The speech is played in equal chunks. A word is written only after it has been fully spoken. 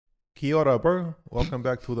Kia ora, bro. Welcome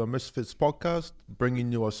back to the Misfits podcast,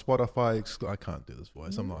 bringing you a Spotify. I can't do this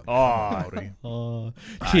voice. I'm not. Oh,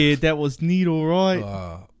 kid, that was neat, all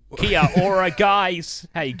right. Kia ora, guys.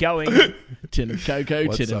 How you going? Tin of cocoa,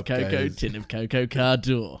 What's tin of up, cocoa, guys? tin of cocoa, car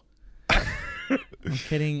door. I'm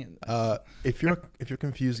kidding. If you're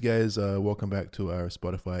confused, guys, welcome back to our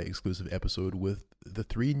Spotify exclusive episode with the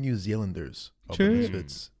three New Zealanders of the True.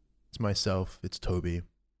 Misfits. It's myself. It's Toby.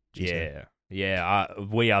 Yeah.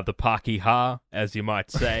 We are the Pakeha, as you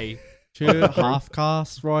might say. Sure, half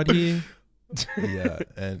cast right here. Yeah,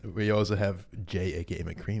 and we also have Jay, aka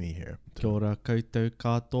McCreamy, here. Kia ora koutou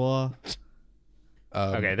katoa.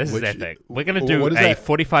 Okay, this is which- epic. We're going to do what is a that?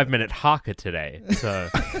 45-minute haka today. So,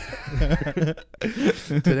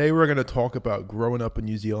 Today we're going to talk about growing up in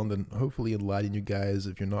New Zealand and hopefully enlighten you guys,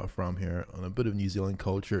 if you're not from here, on a bit of New Zealand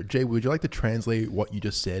culture. Jay, would you like to translate what you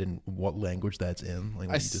just said and what language that's in? Like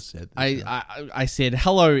what you just said. I said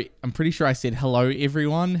hello. I'm pretty sure I said hello,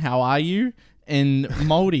 everyone. How are you? In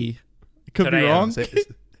Māori. Could be Today, wrong. Say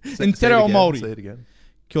In Te Reo Māori. Say it again.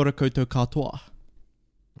 Kia ora koutou katoa.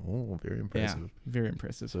 Oh, very impressive. Yeah, very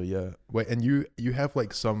impressive. So yeah, wait, and you have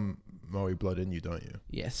like some Maori blood in you, don't you?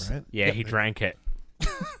 Yes. Right? yeah, he drank it.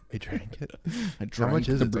 He drank it. I How drank much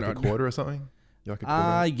is the it? Like a blood. quarter or something? You're like a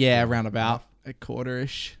quarter? Yeah, around about a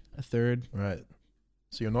quarter-ish, a third. Right.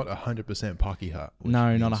 So you're not 100% Pakeha. which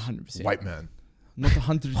No, not means 100%. White man. Not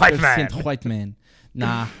 100% White man. white man.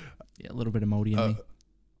 Nah. Yeah, a little bit of Māori in me.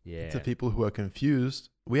 Yeah. To people who are confused,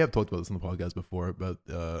 we have talked about this on the podcast before, but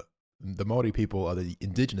the Maori people are the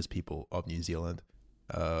indigenous people of New Zealand.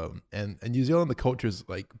 And New Zealand, the culture is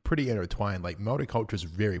like pretty intertwined. Like Maori culture is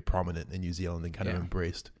very prominent in New Zealand and kind of Yeah.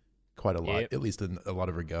 embraced quite a lot, Yep. at least in a lot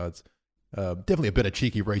of regards. Definitely a bit of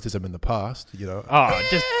cheeky racism in the past, you know. Oh,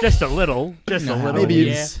 just a little. Just No, a little. maybe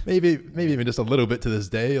Yeah. maybe even just a little bit to this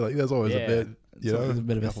day. Like there's always a Yeah. bit, you know, There's a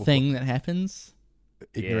bit of a couple thing that happens.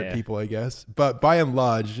 ignorant Yeah. people, I guess. But by and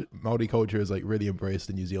large, Maori culture is like really embraced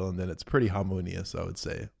in New Zealand, and it's pretty harmonious, I would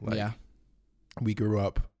say. Like, Yeah. we grew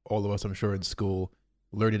up, all of us, I'm sure, in school,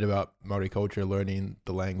 learning about Maori culture, learning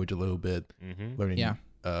the language a little bit, Mm-hmm. learning Yeah.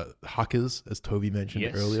 hakas, as Toby mentioned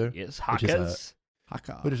Yes. earlier, Yes, which is a- hakas.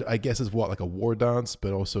 Haka. which I guess is what, like a war dance,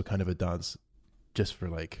 but also kind of a dance just for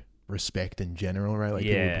like respect in general, right? Like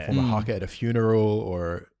people would Yeah. perform a Mm. haka at a funeral,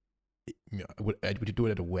 or you know, would you do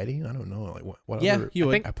it at a wedding? I don't know. Like what Yeah, other you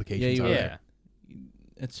would. applications you are would. there? Yeah.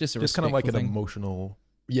 It's just a Just kind of like an respectful thing. emotional,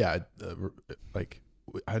 like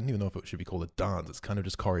I don't even know if it should be called a dance. It's kind of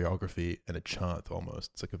just choreography and a chant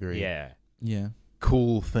almost. It's like a very Yeah. Yeah.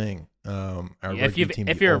 cool thing. Our Yeah, rugby team,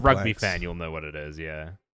 if the you're a All rugby Blacks- fan, you'll know what it is.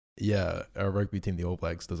 Yeah. yeah, our rugby team, the All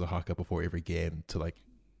Blacks, does a haka before every game to like,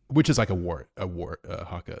 which is like a war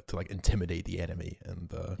haka to like intimidate the enemy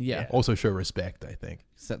and Yeah. also show respect. I think.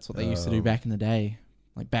 'Cause that's what they used to do back in the day.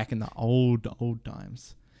 Like back in the old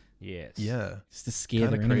times. Yes. Yeah, Just to scare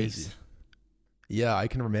Kinda their enemies. crazy. yeah. I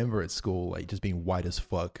can remember at school like just being white as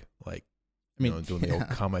fuck, like I mean, you know, doing the old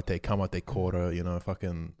kamate kora, you know,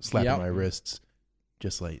 fucking slapping Yep. my wrists,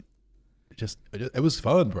 just it was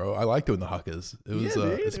fun, bro. I like doing the huckers. It was Yeah,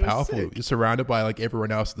 dude, it's it was powerful. sick. You're surrounded by like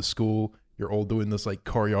everyone else at the school. You're all doing this like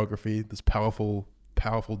choreography, this powerful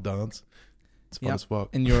dance. It's fun Yep. as fuck.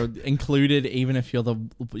 and you're included even if you're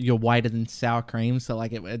whiter than sour cream. So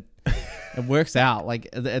like it works out. Like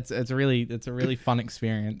it's a really fun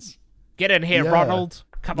experience. Get in here, Yeah. Ronald.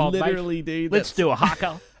 Come on, mate. Literally, dude. Let's do a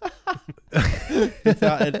haka.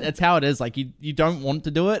 It's how it is. Like you don't want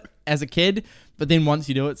to do it as a kid, but then once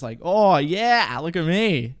you do it, it's like, oh yeah, look at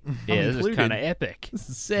me. Yeah, I'm this is included. kind of epic. This is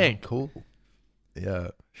Oh, sick. cool. Yeah.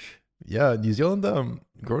 New Zealand.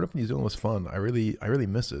 Growing up in New Zealand was fun. I really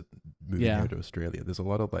miss it. Moving Yeah. here to Australia, there's a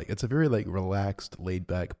lot of like, it's a very like relaxed, laid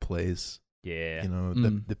back place. Yeah. You know,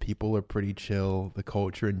 Mm. the people are pretty chill. The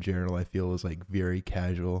culture in general, I feel, is like very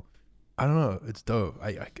casual. I don't know. It's dope.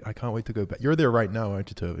 I can't wait to go back. You're there right now, aren't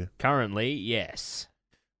you, Toby? Currently, yes.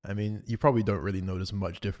 I mean, you probably don't really notice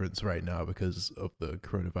much difference right now because of the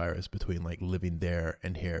coronavirus between like living there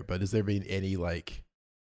and here. But has there been any like,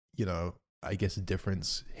 you know, I guess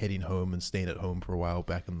difference heading home and staying at home for a while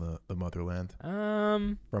back in the motherland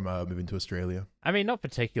from moving to Australia? I mean, not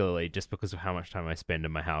particularly, just because of how much time I spend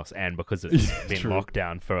in my house and because it's been True. locked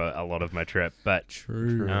down for a lot of my trip. But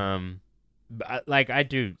True. but I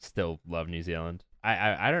do still love New Zealand.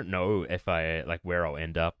 I don't know if I like where I'll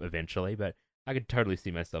end up eventually, but I could totally see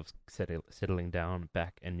myself settling down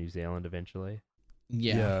back in New Zealand eventually.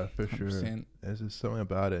 Yeah. for sure. 100%. There's just something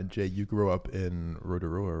about it. And Jay, you grew up in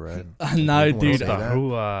Rotorua, right? No, Like, you dude. wanna say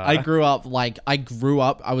that? I grew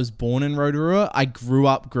up. I was born in Rotorua. I grew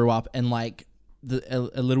up in like a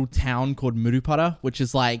little town called Murupara, which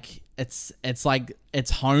is like it's like it's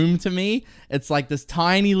home to me. It's like this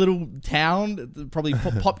tiny little town, probably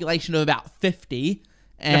population of about 50,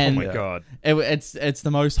 and oh my god, it's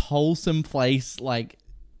the most wholesome place. Like,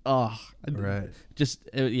 Right.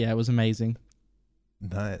 It was amazing.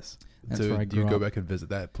 Nice. That's So where I do you grew go up. back and visit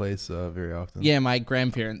that place very often? Yeah, my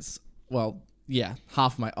grandparents. Well, yeah,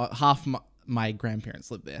 half my grandparents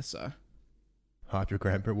live there, so Half your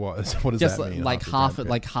grandparents. What does just that mean? like your half of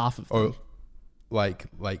grandparents? them. Or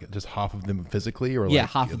like just half of them physically, or Yeah, like,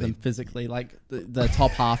 half of them physically. Like the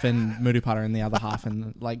top half in Murupara and the other half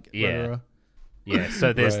in like Rotorua. Yeah,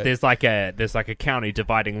 so there's Right. there's like a county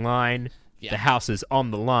dividing line. Yeah. The house is on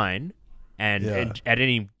the line, and at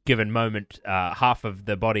any given moment, half of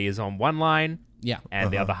the body is on one line, Yeah,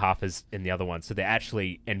 and the other half is in the other one. So they're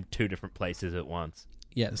actually in two different places at once.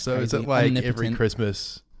 yeah. It's So is crazy. it like every Omnipotent.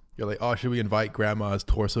 Christmas? You're like, oh, should we invite grandma's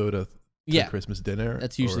torso to Yeah, Christmas dinner?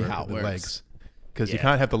 that's usually Or how it the works. Legs? Because you Yeah.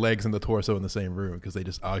 can't have the legs and the torso in the same room because they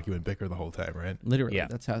just argue and bicker the whole time, right? Literally, Yeah.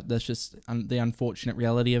 that's just the unfortunate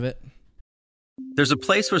reality of it. There's a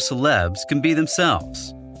place where celebs can be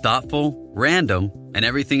themselves. Thoughtful, random, and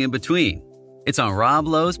everything in between. It's on Rob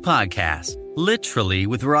Lowe's podcast, Literally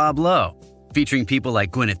with Rob Lowe, featuring people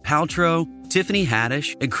like Gwyneth Paltrow, Tiffany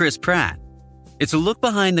Haddish, and Chris Pratt. It's a look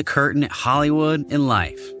behind the curtain at Hollywood and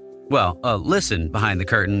life. Well, listen behind the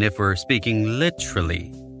curtain if we're speaking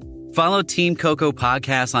literally. Follow Team Coco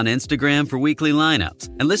Podcast on Instagram for weekly lineups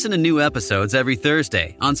and listen to new episodes every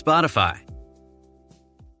Thursday on Spotify.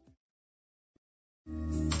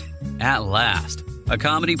 At Last, a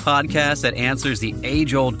comedy podcast that answers the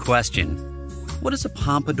age-old question, what does a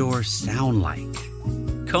pompadour sound like?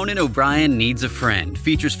 Conan O'Brien Needs a Friend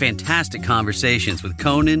features fantastic conversations with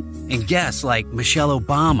Conan and guests like Michelle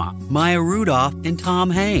Obama, Maya Rudolph, and Tom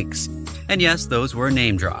Hanks. And yes, those were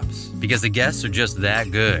name drops, because the guests are just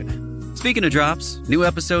that good. Speaking of drops, new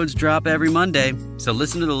episodes drop every Monday, so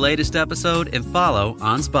listen to the latest episode and follow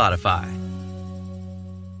on Spotify.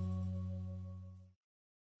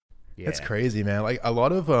 Yeah. That's crazy, man. Like a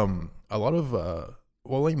lot of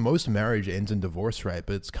well, like most marriage ends in divorce, right?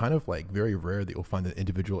 But it's kind of like very rare that you'll find an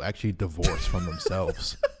individual actually divorce from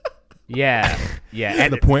themselves. Yeah, yeah. At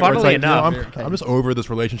And the point where it's funnily like, you know, enough, I'm just over this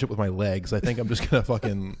relationship with my legs. I think I'm just gonna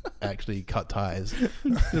fucking actually cut ties.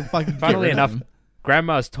 funnily enough,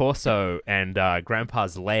 grandma's torso and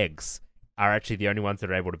grandpa's legs are actually the only ones that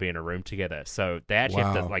are able to be in a room together. So they actually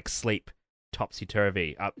have to Wow. like sleep topsy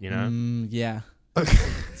turvy up, you know, Yeah,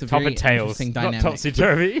 it's a top very and tails, interesting not dynamic. topsy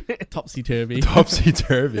turvy. Topsy turvy. Topsy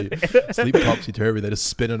turvy, sleep topsy turvy. They're just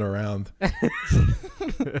spinning around, But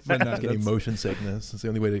no, getting that's- motion sickness. It's the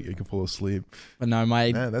only way that you can fall asleep. But no,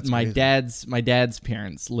 Man, that's my amazing. dad's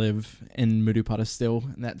parents live in Murupara still,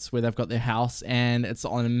 and that's where they've got their house, and it's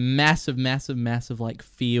on a massive like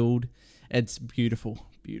field. It's beautiful.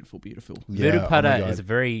 Yeah, oh my Murupara God. is a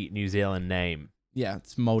very New Zealand name. Yeah,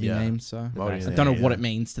 it's Māori Yeah. name, so Māori I name, don't know what yeah. it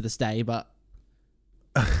means to this day, but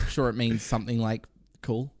I'm sure it means something like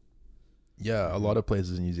cool. Yeah, a lot of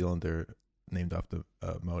places in New Zealand are named after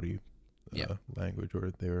Maori Yeah. language,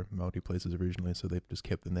 or they were Maori places originally, so they've just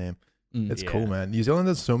kept the name. Mm. It's cool, man. New Zealand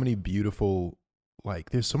has so many beautiful, like,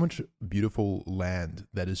 there's so much beautiful land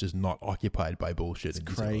that is just not occupied by bullshit. It's in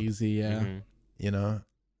New Zealand, crazy, yeah. Mhm. you know,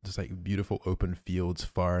 just like beautiful open fields,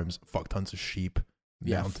 farms, fuck tons of sheep,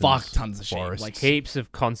 Yeah, mountains, fuck tons of sheep, forests. like- Heaps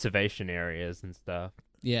of conservation areas and stuff.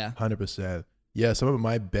 Yeah. 100%. Yeah, some of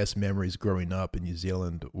my best memories growing up in New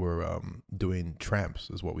Zealand were doing tramps,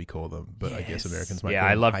 is what we call them. But I guess Yes. Americans might Yeah, call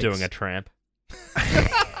I them love hikes. doing a tramp.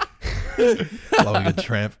 Loving a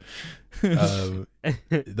tramp.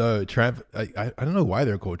 The tramp, I don't know why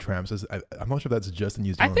they're called tramps. I'm not sure if that's just a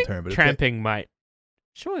New I Zealand think term, but tramping might.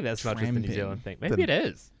 Surely that's not just a New Tramping. Zealand thing. Maybe it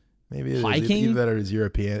is. maybe it is. Hiking? Either that or it's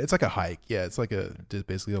European. It's like a hike. Yeah, it's like just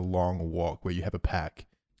basically a long walk where you have a pack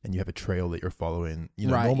and you have a trail that you're following. You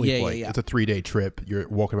know, Right, normally yeah, like yeah. it's a 3-day trip. You're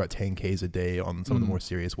walking about 10 Ks a day on some of the Mm. more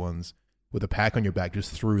serious ones with a pack on your back,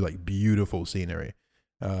 just through like beautiful scenery.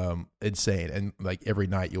 Insane. And like every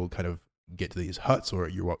night you'll kind of get to these huts, or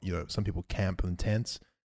some people camp in tents,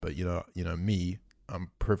 but you know me,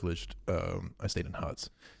 I'm privileged. I stayed in huts.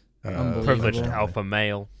 Unbelievable. Privileged Unbelievable. alpha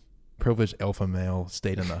male. Privileged alpha male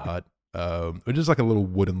stayed in a hut, which is like a little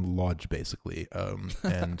wooden lodge basically.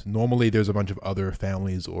 And normally there's a bunch of other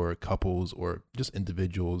families or couples or just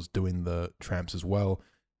individuals doing the tramps as well.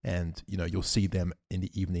 And you'll see them in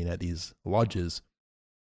the evening at these lodges.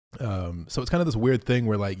 So it's kind of this weird thing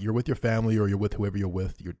where like you're with your family or you're with whoever you're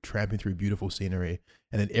with, you're tramping through beautiful scenery,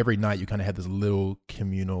 and then every night you kind of have this little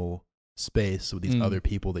communal space with these Mm. other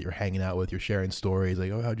people that you're hanging out with. You're sharing stories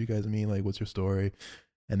like, oh, how'd you guys meet? Like, what's your story?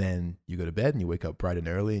 And then you go to bed and you wake up bright and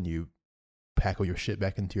early and you pack all your shit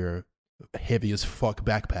back into your heavy as fuck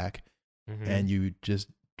backpack, and you just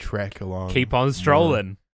trek along. Keep on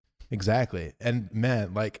strolling. Exactly. And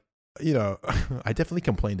man, like, you know, I definitely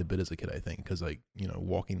complained a bit as a kid, I think, because like, you know,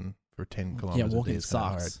 walking for 10 kilometers a day is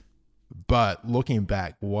kind of hard. But looking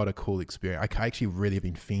back, what a cool experience. I actually really have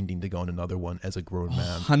been fiending to go on another one as a grown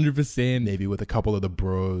man. 100%. Maybe with a couple of the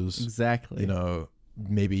bros. Exactly. You know,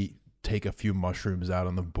 maybe take a few mushrooms out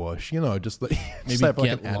on the bush. You know, just like maybe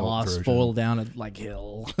just get lost, fall down a like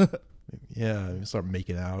hill. Yeah, start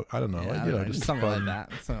making out. I don't know. Yeah, like, you know, just just something like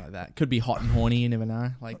that. Something like that. Could be hot and horny. You never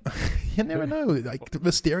know. Like you never know. Like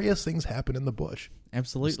mysterious things happen in the bush.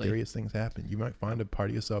 Absolutely, mysterious things happen. You might find a part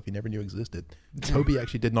of yourself you never knew existed. Toby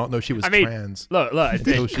actually did not know she was trans. Look,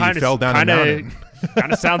 until she fell down a mountain.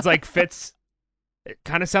 Kind of sounds like Fitz. It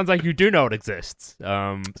kind of sounds like you do know it exists.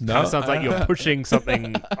 Kind of sounds like you're pushing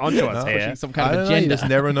something onto us here. Pushing some kind of agenda. You just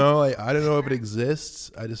never know. Like, I don't know if it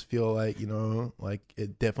exists. I just feel like, you know, like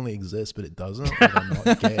it definitely exists, but it doesn't. Like, I'm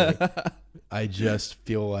not gay. I just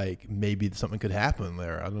feel like maybe something could happen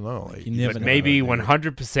there. I don't know. Like, you never know. Maybe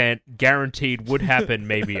 100% guaranteed would happen.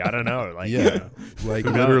 Maybe, I don't know. Like, yeah, like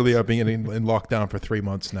literally, I've been in lockdown for 3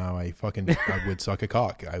 months now. I would suck a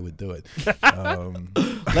cock. I would do it.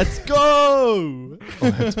 Let's go.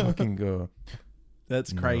 Let's fucking go.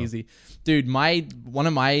 That's crazy. Dude, I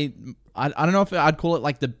don't know if I'd call it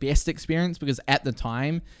like the best experience, because at the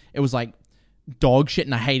time it was like dog shit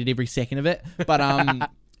and I hated every second of it. But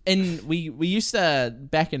and we used to,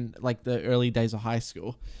 back in like the early days of high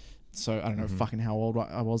school, so I don't know fucking how old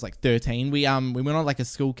I was, like 13. We went on like a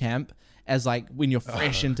school camp as like when you're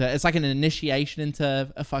fresh into, it's like an initiation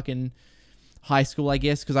into a fucking high school, I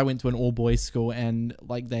guess, because I went to an all boys school and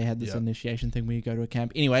like they had this initiation thing where you go to a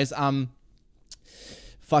camp. Anyways, one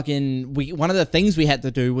of the things we had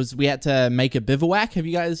to do was we had to make a bivouac. Do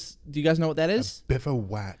you guys know what that is? A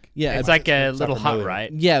bivouac. Yeah, it's like a little hut,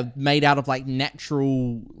 right? Yeah, made out of like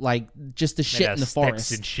natural, like just the shit in the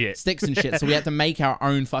forest, sticks and shit. So we had to make our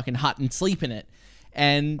own fucking hut and sleep in it.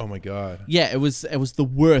 And oh my god, yeah, it was the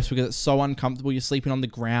worst because it's so uncomfortable. You're sleeping on the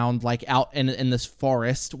ground, like out in this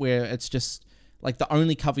forest where it's just like the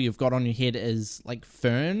only cover you've got on your head is like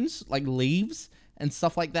ferns, like leaves and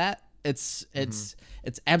stuff like that. It's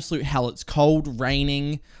absolute hell. It's cold,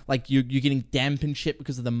 raining, like you're getting damp and shit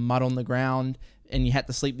because of the mud on the ground, and you had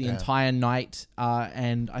to sleep the entire night.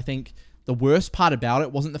 And I think the worst part about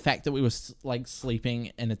it wasn't the fact that we were like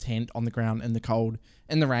sleeping in a tent on the ground in the cold,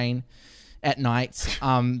 in the rain at night.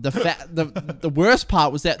 The worst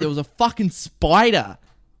part was that there was a fucking spider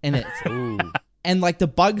in it. Ooh. And like the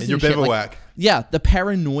bugs in your and shit, bivouac. the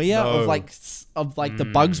paranoia of the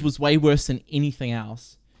bugs was way worse than anything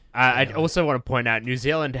else. I also want to point out New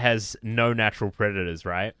Zealand has no natural predators,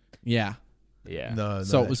 right? Yeah. Yeah. No.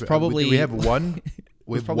 So it was probably we have one.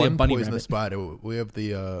 We have probably one a bunny poisonous rabbit. spider. We have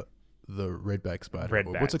the redback spider.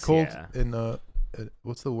 Redbacks, what's it called yeah. in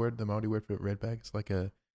what's the word? The Maori word for redback? It's like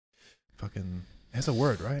a fucking. It has a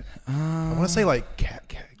word, right? I want to say like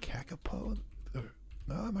kakapo.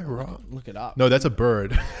 No, am I wrong? Look it up. No, that's a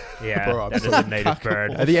bird. Yeah, Bro, that is a native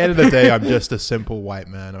bird. At the end of the day, I'm just a simple white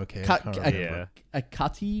man. Okay. A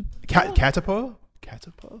cutty. Catapo?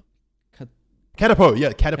 Catapo, yeah,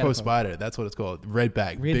 Catapo spider. That's what it's called.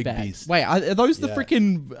 Redback, big beast. Wait, are those the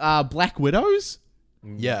freaking Black Widows?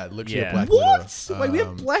 Yeah, literally a black what? widow. Wait, we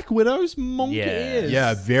have Black Widows? Monkey ears.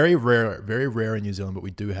 Yeah, very rare in New Zealand, but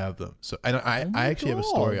we do have them. So, and I actually have a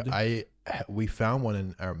story. We found one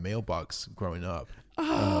in our mailbox growing up.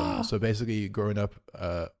 So basically, growing up,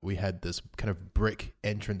 we had this kind of brick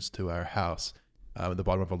entrance to our house at the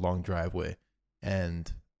bottom of a long driveway,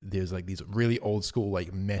 and there's like these really old school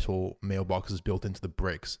like metal mailboxes built into the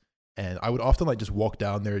bricks. And I would often like just walk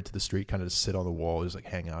down there to the street, kind of just sit on the wall, just like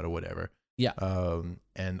hang out or whatever. Yeah.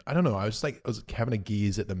 And I don't know, I was having a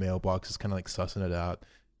geeze at the mailbox, kind of like sussing it out.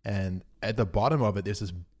 And at the bottom of it, there's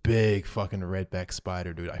this big fucking redback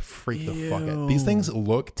spider, dude. I freaked the fuck out. These things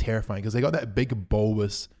look terrifying because they got that big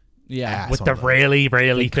bulbous ass with on the them.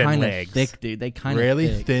 really kind legs. Thick, dude. They kind of really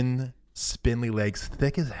thick. thin, spindly legs,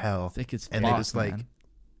 thick as hell. Thick as fuck, and they're just like man.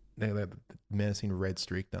 they have that menacing red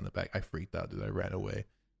streak down the back. I freaked out, dude. I ran away.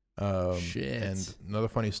 Shit. And another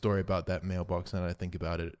funny story about that mailbox, now that I think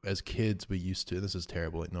about it, as kids we used to, this is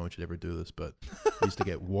terrible, like no one should ever do this, but we used to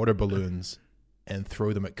get water balloons and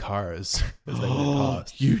throw them at cars as they went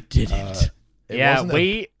past. You didn't. Yeah,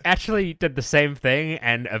 we actually did the same thing,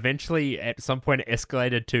 and eventually at some point it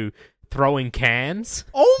escalated to throwing cans.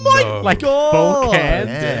 Oh my god! Full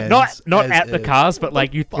cans. Not at the cars, but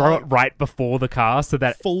like you throw it fuck? right before the car so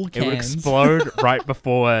that Full it would cans. explode right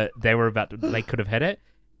before they could have hit it.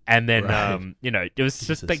 And then, Right. it was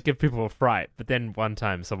just to Jesus. give people a fright. But then one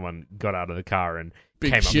time someone got out of the car and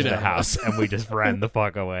Big came up to shit the out of house us. and we just ran the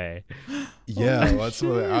fuck away. Yeah, Holy well, that's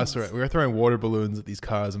what I was. shit. We were throwing water balloons at these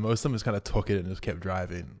cars, and most of them just kind of took it and just kept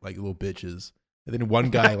driving like little bitches. And then one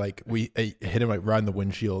guy, like, we hit him like right in the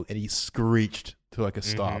windshield, and he screeched to like a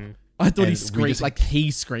stop. Mhm. I thought And he we screeched just- like he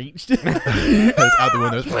screeched. It's out the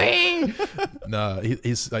window. No,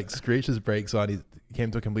 he's like screeched his brakes on. He came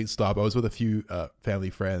to a complete stop. I was with a few family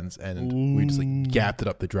friends, and we just Ooh. like gapped it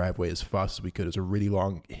up the driveway as fast as we could. It was a really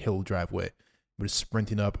long hill driveway. We're just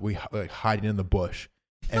sprinting up. We like hiding in the bush,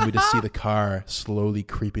 and we just see the car slowly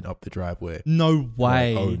creeping up the driveway. No We're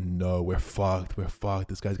way. like, oh no, we're fucked. We're fucked.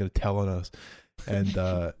 This guy's gonna tell on us. And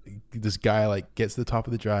this guy like gets to the top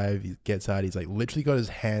of the drive. He gets out. He's like literally got his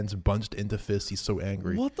hands bunched into fists. He's so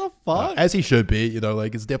angry. What the fuck? As he should be,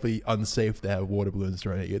 like it's definitely unsafe to have water balloons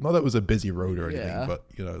thrown at you. Not that it was a busy road or anything, Yeah.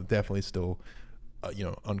 but definitely still,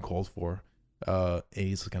 uncalled for. And he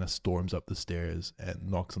just kind of storms up the stairs and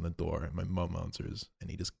knocks on the door, and my mom answers, and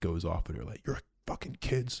he just goes off at her like, "You're fucking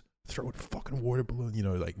kids throwing fucking water balloon,"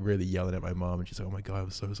 like really yelling at my mom, and she's like, "Oh my god, I'm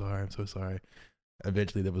so sorry, I'm so sorry."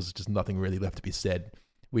 Eventually, there was just nothing really left to be said.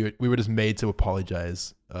 We were just made to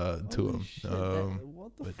apologize to Holy him. shit,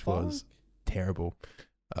 what the which fuck? was terrible.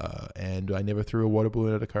 And I never threw a water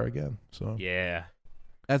balloon at a car again. So Yeah.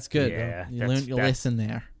 That's good. Yeah, You that's- learned your that's- lesson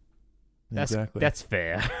there. exactly. That's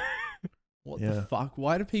fair. What Yeah. the fuck?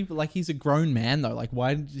 Why do people he's a grown man though? Like,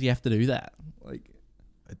 why did you have to do that? Like,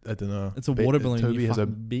 I don't know. it's a water balloon. Toby You has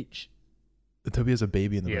fucking bitch. Toby has a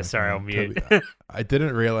baby in the Yeah, back. sorry, I'll mute. I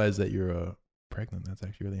didn't realize that you're pregnant. That's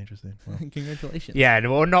actually really interesting. Wow. Congratulations. Yeah, and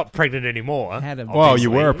we're not pregnant anymore. Had a- Well, you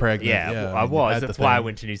were obviously. pregnant. Yeah, Yeah, well, I I mean, you was. had the That's why I thing.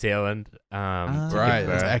 went to New Zealand. To give Right.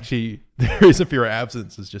 That's birth. actually the reason for your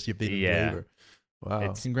absence is just you being Yeah. in labor. Wow.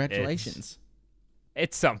 It's- Congratulations.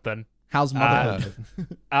 It's something. How's motherhood?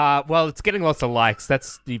 Well, it's getting lots of likes.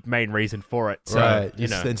 That's the main reason for it. So, right.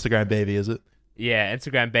 Just Instagram baby, is it? Yeah,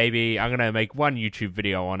 Instagram baby. I'm gonna make one YouTube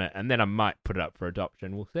video on it, and then I might put it up for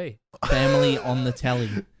adoption. We'll see. Family on the telly.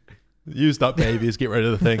 Used up babies. Get rid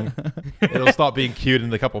of the thing. It'll stop being cute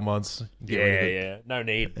in a couple months. Get rid of it. Yeah. No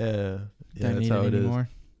need. Yeah. Yeah. Don't That's need how it it is. anymore.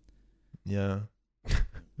 Yeah.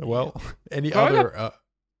 Well, any Growing other?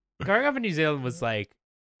 Growing up in New Zealand was like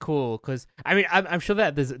cool because I'm sure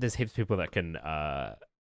that there's heaps of people that can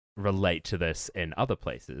relate to this in other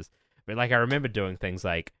places. But I remember doing things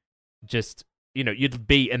like just you'd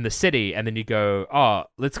be in the city and then you go, oh,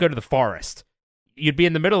 let's go to the forest. You'd be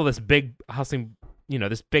in the middle of this big hustling,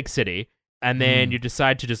 this big city, and then you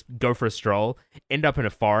decide to just go for a stroll, end up in a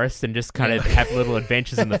forest, and just kind of have little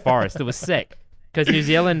adventures in the forest. It was sick because New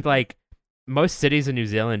Zealand, most cities in New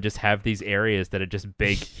Zealand, just have these areas that are just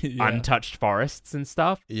big, Yeah. untouched forests and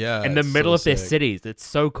stuff Yeah. in the it's middle so of their sick. cities. It's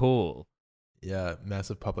so cool, Yeah,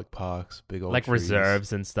 massive public parks, big old like trees.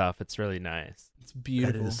 reserves and stuff. It's really nice. It's That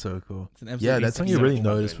beautiful. is so cool. It's an absolutely Yeah, that's something you really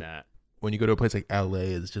beautiful- notice Doing that. when you go to a place like LA.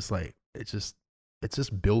 It's just it's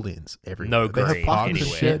just buildings everywhere. No They have green parks Fucking and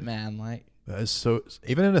anywhere. shit, shit. man. Like, That is so.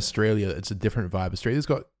 Even in Australia, it's a different vibe. Australia's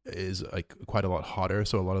is quite a lot hotter,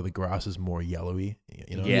 so a lot of the grass is more yellowy.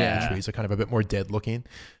 Yeah. The trees are kind of a bit more dead looking.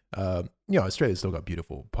 Australia's still got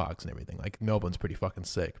beautiful parks and everything. Like Melbourne's pretty fucking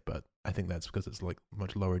sick, but I think that's because it's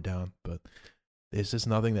much lower down. But there's just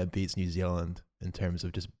nothing that beats New Zealand in terms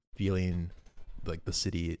of just feeling like the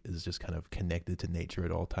city is just kind of connected to nature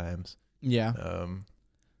at all times. yeah.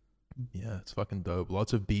 Yeah, it's fucking dope.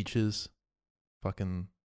 Lots of beaches, fucking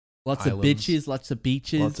Lots islands. of bitches, lots of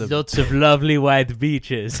beaches. Lots of- Lots of lovely white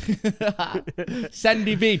beaches.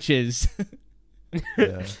 Sandy beaches.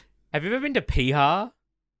 yeah. Have you ever been to Piha?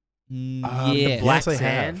 The Yeah. black yes, I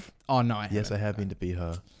sand? have. Oh, no. Yes, I have been to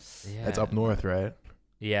Piha. Yeah. It's up north, right?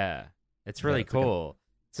 Yeah. It's Yeah, really it's like a- cool.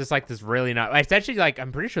 It's just this really nice. It's actually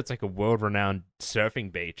I'm pretty sure it's a world-renowned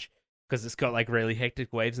surfing beach because it's got really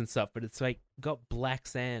hectic waves and stuff, but it's got black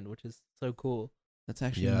sand, which is so cool. That's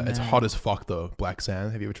actually Yeah, it's mad. hot as fuck though. Black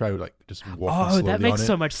sand. Have you ever tried to just walk Oh, slowly that makes on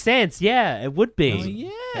so it? much sense. Yeah, it would be. Oh,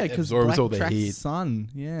 yeah, It because absorbs black all the attracts heat. sun.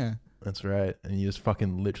 Yeah. That's right. And you just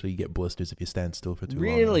fucking literally get blisters if you stand still for too long.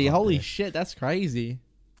 Really? on a hot Holy day. shit, that's crazy.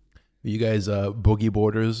 Are you guys boogie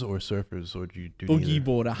boarders or surfers, or do you do Boogie neither?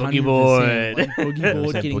 board, 100%. Boogie board. Boogie Yeah,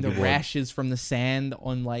 board, said getting boogie the board. rashes from the sand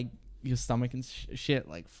on your stomach and shit.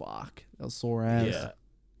 Fuck. That was sore ass. Yeah.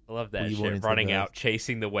 I love that Boogie shit. boarding's the Running best. out,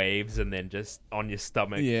 chasing the waves, and then just on your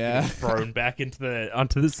stomach, Yeah. getting thrown back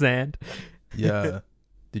onto the sand. Yeah.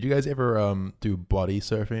 Did you guys ever do body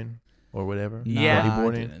surfing or whatever? Nah, Yeah.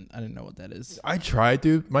 Bodyboarding? I didn't know what that is. I tried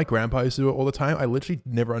to. My grandpa used to do it all the time. I literally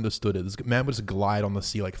never understood it. This man would just glide on the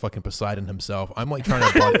sea like fucking Poseidon himself. I'm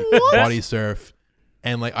trying to body surf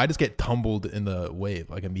And like I just get tumbled in the wave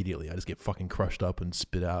like immediately. I just get fucking crushed up and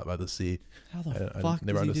spit out by the sea. How the I fuck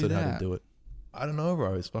never does he do understood how that? to do it. I don't know,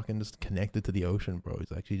 bro. He's fucking just connected to the ocean, bro.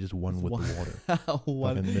 He's actually just one with the water.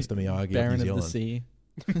 One Fucking Mr. Miyagi Baron of New of the Zealand. sea.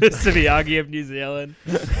 Mr. Miyagi of New Zealand.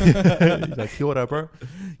 He's like, kia ora, bro.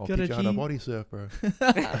 I'll Kia ora, teach you how to G. body surf, bro.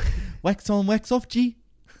 Wax on, wax off, G.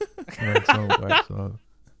 Wax on.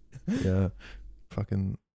 Yeah.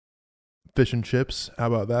 Fucking fish and chips. How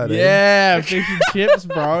about that? Yeah, fish and chips,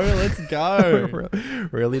 bro. Let's go.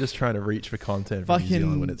 Really just trying to reach for content from New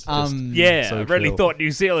Zealand when it's just Yeah, so I really chill. thought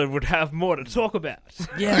New Zealand would have more to talk about.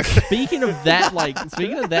 Yeah, speaking of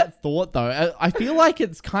that thought though, I feel like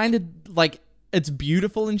it's kind of like it's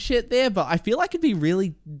beautiful and shit there, but I feel like it'd be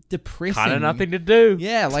really depressing. Kind of nothing to do.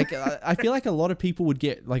 Yeah, like I feel like a lot of people would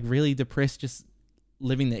get like really depressed just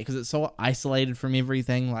living there because it's so isolated from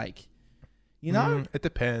everything. Like, you know, it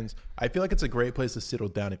depends. I feel like it's a great place to settle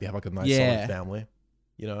down if you have like a nice Yeah. solid family,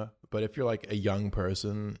 you know. But if you're like a young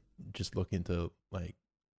person just looking to like,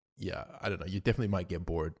 yeah, I don't know. You definitely might get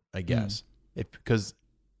bored, I guess, because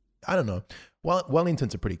I don't know.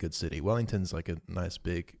 Wellington's a pretty good city. Wellington's like a nice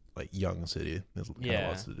big like young city. There's kind of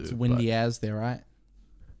lots to do. it's but- windy as there, right?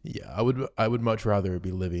 Yeah, I would much rather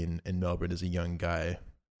be living in Melbourne as a young guy,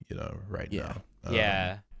 you know, right Yeah. now.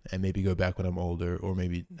 Yeah. And maybe go back when I'm older, or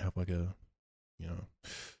maybe have like a, you know,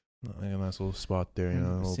 like a nice little spot there, you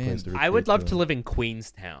know, a little place to I would retreat love to live in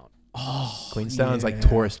Queenstown. Oh, Queenstown's like yeah.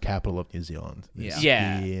 tourist capital of New Zealand. There's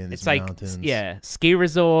Yeah. ski and It's there's like, mountains. ski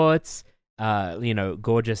resorts, you know,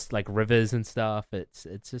 gorgeous like rivers and stuff. It's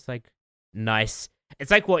just like nice. It's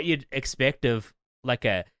like what you'd expect of like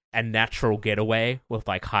a natural getaway with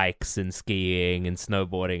like hikes and skiing and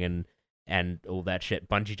snowboarding and all that shit,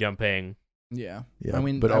 bungee jumping. Yeah. Yeah,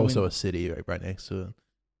 I but also a city right next to it.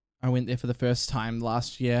 I went there for the first time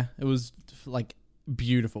last year. It was like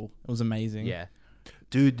beautiful. It was amazing. Yeah.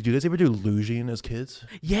 Dude, did you guys ever do luging as kids?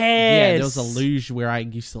 Yeah, there was a luge where I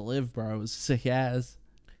used to live, bro. It was sick as.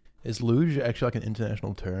 Is luge actually like an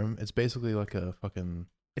international term? It's basically like a fucking...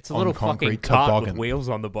 It's a on little fucking concrete cart toboggan. with wheels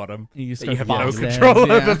on the bottom. You used That to you have go no fast there. control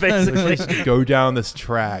Yeah. over, basically. Just go down this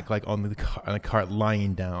track like on a cart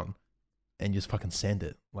lying down and just fucking send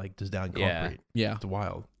it like just down concrete. Yeah. Yeah, It's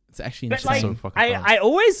wild. it's actually But insane. like, so fucking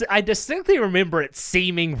fun. I distinctly remember it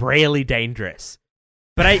seeming really dangerous,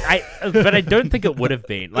 but but I don't think it would have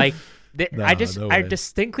been. Like, Nah, I no way.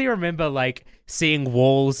 distinctly remember like seeing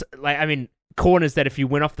walls, like I mean corners that if you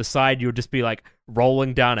went off the side, you would just be like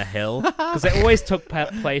rolling down a hill because it always took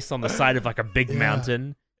place on the side of like a big Yeah.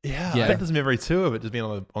 mountain. Yeah, Yeah. I got this memory too of it just being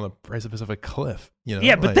on the precipice of a cliff. You know?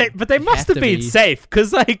 Yeah, but like, they must have to been be. safe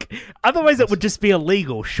because like otherwise it would just be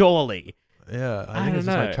illegal, surely. yeah, I I think it's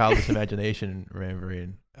don't just my know. childish imagination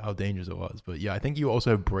remembering how dangerous it was. But yeah, I think you also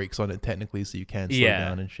have brakes on it technically, so you can slow Yeah.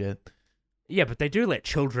 down and shit. Yeah, but they do let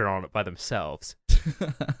children on it by themselves.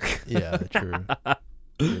 Yeah, true.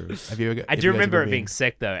 True. Have you ever, I do remember it being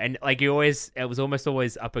sick though, and like it was almost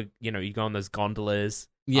always up a you go on those gondolas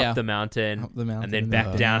Yeah. up the mountain, Up the mountain and then and back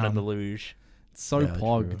then down down. on the luge. It's so Yeah,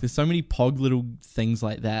 pog. true. There's so many pog little things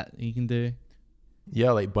like that you can do.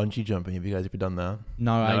 Yeah, like bungee jumping. Have you guys ever done that?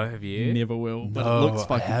 No, No, I have you? never will. But No, it looks I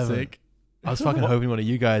fucking haven't. sick. I was fucking hoping one of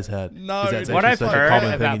you guys had. No, 'cause that's What actually I've such a heard common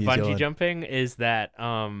thing about in New bungee Zealand. jumping is that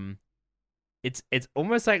it's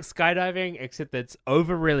almost like skydiving, except that it's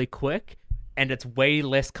over really quick and it's way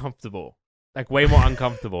less comfortable, like way more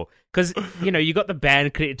uncomfortable. Because you got the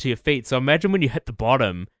band connected to your feet, so imagine when you hit the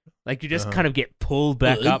bottom, like you just kind of get pulled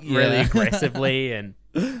back up really Yeah. aggressively,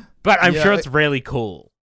 but I'm Yeah, sure it's really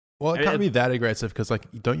cool. Well, it It- can't be that aggressive because, like,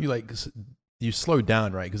 don't you like you slow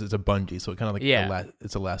down, right? Because it's a bungee, so it kind of like Yeah.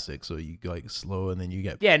 it's elastic, so you go like slow and then you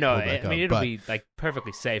get Yeah, no, pulled I back mean up. it'll But- be like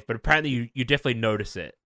perfectly safe, but apparently you definitely notice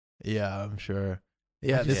it. Yeah, I'm sure.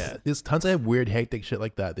 Yeah, Yeah. there's tons of weird hectic shit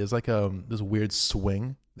like that. There's like this weird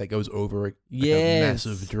swing that goes over like a Yes.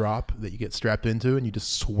 massive drop that you get strapped into and you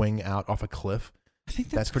just swing out off a cliff. I think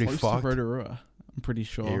That's that's pretty close fucked. to Rotorua. I'm pretty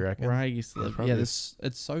sure. You reckon? Where I used to That's live. probably- Yeah,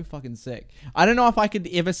 it's so fucking sick. I don't know if I could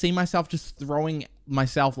ever see myself just throwing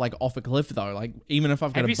myself like off a cliff though. Like even if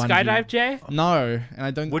I've got Have a you bungee. skydived, Jay? No, and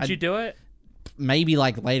I don't. Would you do it? Maybe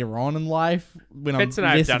like later on in life when Fitz I'm and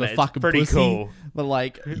I have less done of a it. It's fucking pretty pussy. cool. But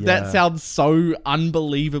like Yeah. that sounds so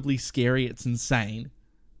unbelievably scary. It's insane.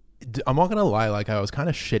 I'm not gonna lie, like I was kind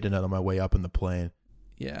of shitting it on my way up in the plane.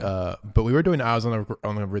 Yeah. But we were doing hours on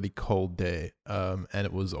a really cold day, and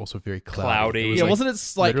it was also very cloudy. It was Yeah, like- wasn't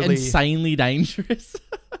it like literally- insanely dangerous?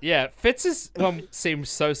 Yeah, Fitz's one seems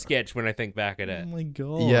so sketch when I think back at Oh it. my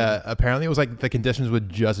god. Yeah, apparently it was like the conditions were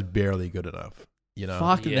just barely good enough. You know,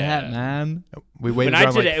 Fuck Yeah. that, man. we waited When I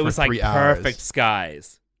around, did like, it for was like 3 hours. perfect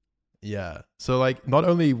skies. Yeah. So like, not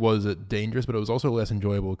only was it dangerous, but it was also less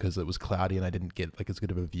enjoyable because it was cloudy and I didn't get like as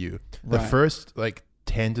good of a view. The Right. first like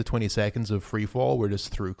 10 to 20 seconds of free fall were just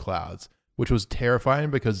through clouds, which was terrifying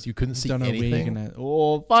because you couldn't see Don't know where you're anything. gonna.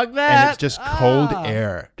 Oh, fuck that! And it's just cold Ah.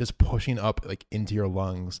 air just pushing up like into your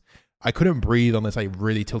lungs. I couldn't breathe unless I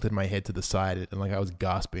really tilted my head to the side and like I was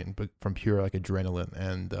gasping, but from pure like adrenaline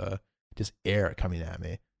and just air coming at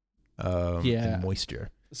me. Yeah. And moisture.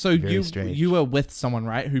 So Very strange. you were with someone,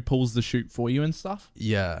 right, who pulls the chute for you and stuff?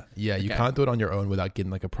 Yeah. You Okay. can't do it on your own without getting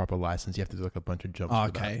like a proper license. You have to do like a bunch of jumps. Oh,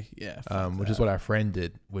 for that. okay, yeah. Which is what our friend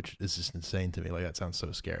did, which is just insane to me. Like that sounds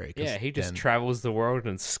so scary. 'Cause Yeah, he just then travels the world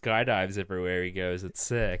and skydives everywhere he goes. It's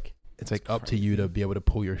sick. it's like up to you to be able to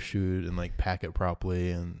pull your chute and like pack it properly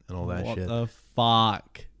and all that what shit. the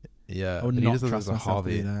fuck? Yeah, I would but he not just does it trust as a myself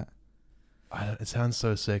to hobby. do that. It sounds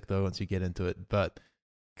so sick though once you get into it, but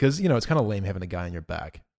because it's kind of lame having a guy on your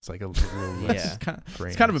back. It's like a little Yeah. less It's kind of, cringe.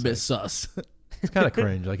 it's kind of a bit Like, sus. it's kind of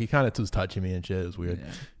cringe. Like he kind of was touching me and shit. It was weird.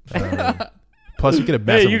 Yeah. Plus, you get a Hey,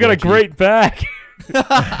 massive. you got a wedgie. great back.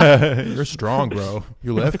 You're strong, bro.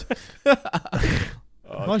 You lift.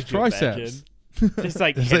 Oh, Nice could you triceps. imagine? Just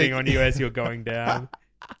like It's hitting like- on you as you're going down.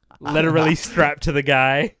 Literally strapped to the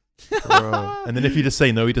guy. Bro. And then if you just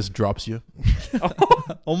say no, he just drops you.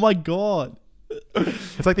 Oh my god.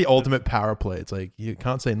 It's like the ultimate power play. It's like you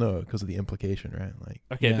can't say no because of the implication, right? Like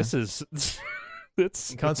Okay, Yeah. this is.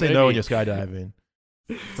 It's you can't say no when you're skydiving.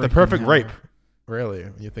 It's the Freaking perfect hell. rape. Really,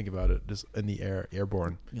 when you think about it, just in the air,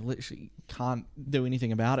 airborne. You literally can't do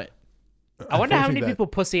anything about it. I wonder how many Unfortunately, people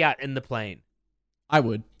pussy out in the plane. I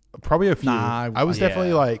would. Probably a few. Nah, I was yeah.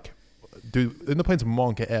 definitely like, dude, in the plane's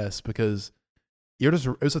monk ass because it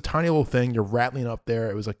was a tiny little thing. You're rattling up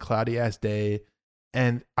there. It was a cloudy ass day,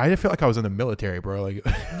 and I just felt like I was in the military, bro. Like,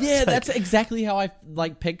 Yeah, it's that's like, exactly how I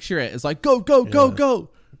like picture it. It's like go, go, go, Yeah. go.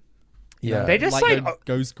 yeah. They just like, it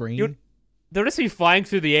goes green. you'd- they'll just be flying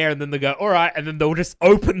through the air and then they go, all right, and then they'll just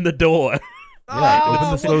open the door. Yeah, open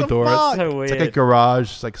the what slow the door. fuck? So weird. It's like a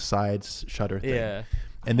garage, like side shutter thing. Yeah.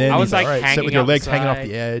 And then I was, he's like, like, all right, sit hanging with your off legs the hanging off side.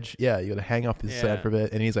 the edge. Yeah, you got to hang off the Yeah. side for a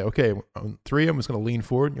bit. And he's like, okay, on 3, I'm just going to lean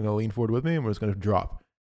forward. You're going to lean forward with me, and we're just going to drop.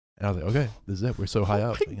 And I was like, okay, this is it. We're so high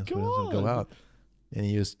up. my I guess we're just going to go God. out. And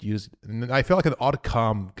you just, and then I felt like an odd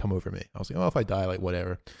calm come over me. I was like, oh, if I die, like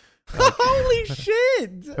whatever. Like, Holy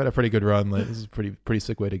shit! I've had a pretty good run. Like this is a pretty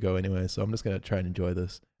sick way to go anyway. So I'm just gonna try and enjoy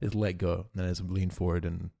this. Just let go, and then I just lean forward,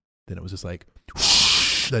 and then it was just like,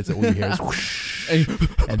 that's all you hear is whoosh.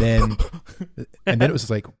 and then it was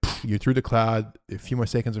just like you're through the cloud. A few more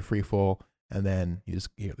seconds of free fall, and then you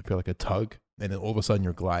feel like a tug, and then all of a sudden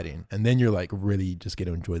you're gliding, and then you're like really just get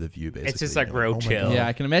to enjoy the view. Basically, just, like, You're real "Oh my chill." God." Yeah,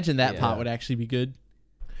 I can imagine that Yeah. part would actually be good.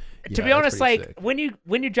 To Yeah, be that's honest, pretty like sick.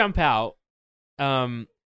 when you jump out,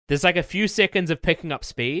 there's like a few seconds of picking up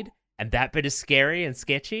speed, and that bit is scary and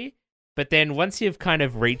sketchy. But then once you've kind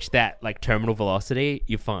of reached that like terminal velocity,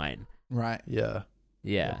 you're fine. Right. Yeah,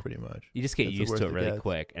 Yeah, pretty much. you just get That's the used worst to it it really gets.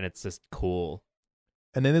 quick, and it's just cool.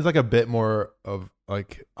 And then there's like a bit more of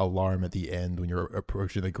like alarm at the end when you're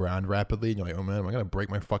approaching the ground rapidly, and you're like, oh man, am I gonna break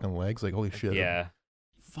my fucking legs? Like holy shit, Yeah,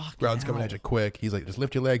 Fuck. ground's coming at you quick. He's like, just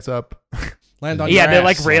lift your legs up. Land on yeah, your they're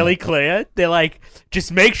ass. like really clear. They're like,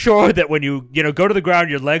 just make sure that when you go to the ground,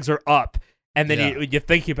 your legs are up. And then Yeah. you're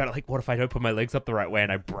thinking about it, like, what if I don't put my legs up the right way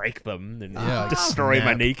and I break them and Yeah, destroy my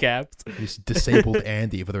snap. kneecaps? You just disabled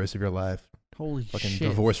Andy for the rest of your life. Holy Fucking shit.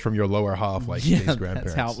 divorced from your lower half like yeah, Dave's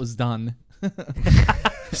grandparents. that's how it was done. Skydiving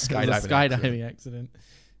It was a accident. skydiving accident.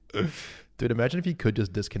 Dude, imagine if you could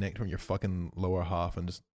just disconnect from your fucking lower half and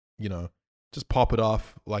just, just pop it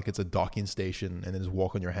off like it's a docking station and then just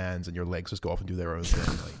walk on your hands and your legs just go off and do their own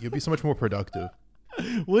thing. Like, you'd be so much more productive.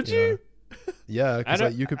 Would you? Yeah, I because don't-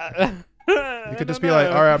 like you could just be like,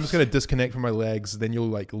 all right, I'm just gonna disconnect from my legs. Then you'll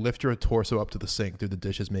like lift your torso up to the sink, do the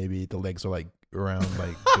dishes. Maybe the legs are like around,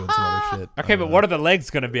 like doing some other shit. Okay, but what are the legs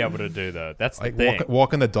going to be able to do, though? That's the like thing.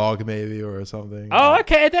 walking the dog maybe or something? Oh,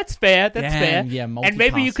 okay, that's fair. That's Damn, fair. yeah, And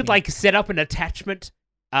maybe you could multitasking. like set up an attachment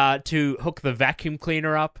to hook the vacuum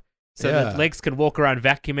cleaner up so Yeah. that legs could walk around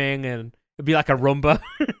vacuuming and it'd be like a Roomba.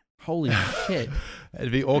 Holy shit.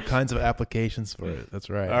 It'd be all kinds of applications for it. That's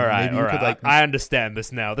right. all right, Maybe all you right. could like I understand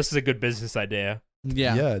this now. This is a good business idea.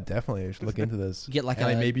 Yeah. yeah, definitely. You should look into this. Get like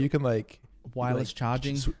And, a maybe you can like wireless like,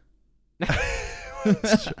 charging.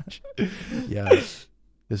 yeah,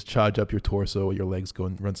 just charge up your torso while your legs go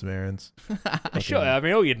and run some errands. Sure. I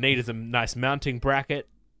mean, all you'd need is a nice mounting bracket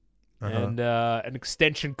Uh-huh. and an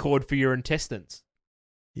extension cord for your intestines.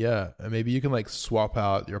 Yeah, and maybe you can like swap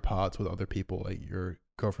out your parts with other people. Like your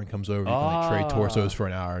girlfriend comes over, you can like trade torsos for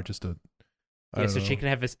an hour just to. I Yeah, don't so know. she can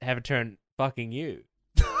have a turn fucking you.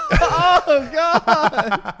 Oh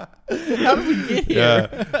God! How did we get here?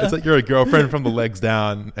 Yeah, it's like you're a girlfriend from the legs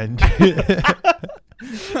down, and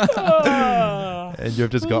and you've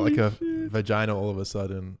just got like a vagina all of a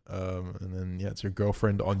sudden, and then it's your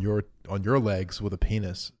girlfriend on your legs with a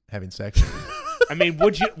penis having sex. I mean,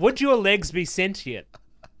 would your legs be sentient?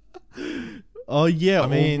 Oh yeah. I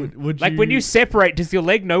mean, would Like when you separate, does your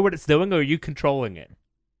leg know what it's doing, or are you controlling it?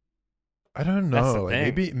 I don't That's the know.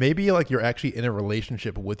 Like, thing. maybe like you're actually in a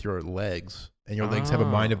relationship with your legs, and your legs have a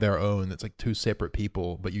mind of their own. It's like two separate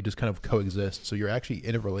people, but you just kind of coexist. So you're actually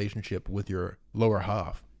in a relationship with your lower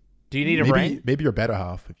half. Do you need a ring? Maybe your better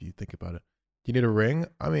half, if you think about it. Do you need a ring?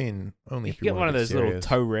 I mean, only You if can you get want one of to those little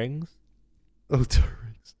toe rings. little toe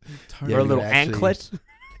rings. Or Yeah, a you little actually- anklet.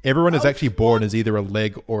 Everyone is actually born as either a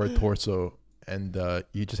leg or a torso, and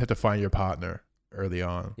you just have to find your partner early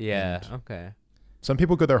on. Yeah. And Okay. some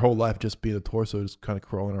people go their whole life just being a torso, just kind of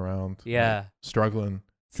crawling around. Yeah. like, struggling,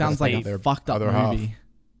 Sounds trying like to a find their fucked up other half. movie.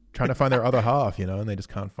 trying to find their other half, and they just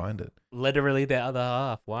can't find it. Literally the other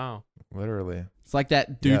half. Wow. Literally. It's like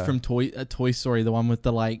that dude Yeah. from Toy Story, the one with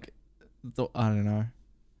the I don't know.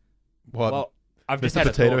 What? Well, I've Mr. just had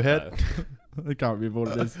Potato a thought, Head? though. I can't remember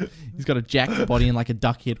what it is. He's got a jacked body and like a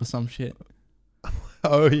duck head or some shit.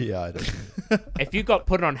 Oh yeah, I don't. If you got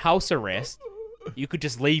put on house arrest, you could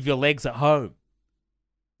just leave your legs at home,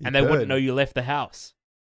 and they wouldn't know you left the house.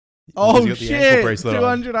 Oh He's got the ankle shit! bracelet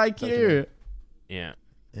on. 200 IQ. Yeah.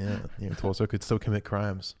 Yeah, your torso could still commit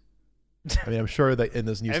crimes. I mean, I'm sure that in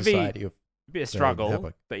this new It'd be- society, It'd be a would struggle, have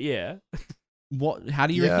a- but yeah. What? How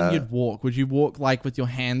do you Yeah. reckon you'd walk? Would you walk like with your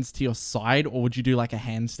hands to your side, or would you do like a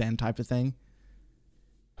handstand type of thing?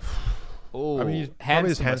 Oh, I mean, you probably hands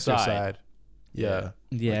just to my hands to your side. side. Yeah.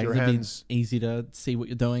 Yeah, With your 'cause it'd hands- be easy to see what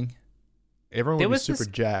you're doing. Everyone There would be was super this-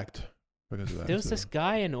 jacked because of that. There was too. this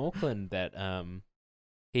guy in Auckland that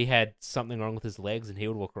he had something wrong with his legs, and he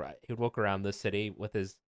would walk around the city with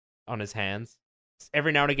on his hands.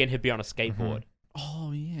 Every now and again, he'd be on a skateboard.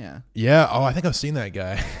 Oh yeah. Yeah. Oh, I think I've seen that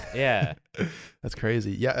guy. Yeah. That's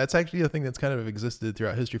crazy. Yeah, that's actually a thing that's kind of existed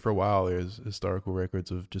throughout history for a while. There's historical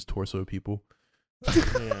records of just torso people,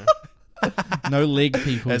 Yeah. No leg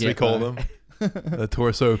people, as we yet, call though. them, the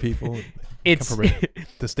torso people. It's Come from a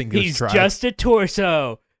distinguished he's tribe. just a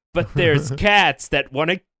torso, but there's cats that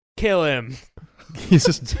want to kill him. He's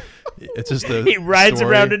just. It's just a. He rides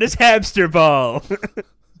story. around in his hamster ball.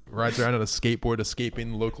 Rides around on a skateboard,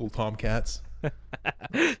 escaping local tomcats,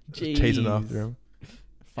 chasing Jeez. after him.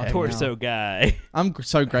 Fucking Torso hell. guy. I'm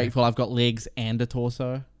so grateful I've got legs and a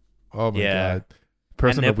torso. Oh my Yeah. god.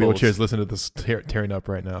 Person in a nipples. wheelchair is listening to this tearing up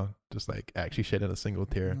right now. Just like actually shedding a single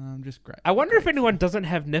tear. I'm just great. I wonder if anyone doesn't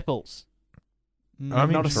have nipples. I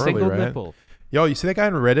mean, Not a surely, single right? nipple. Yo, you see that guy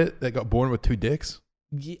on Reddit that got born with two dicks?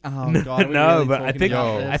 Oh No, god, we're no, really but I talking think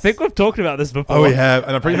about Yo. I think we've talked about this before. Oh, we have.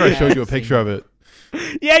 And I'm pretty sure I showed you a I've picture seen of it.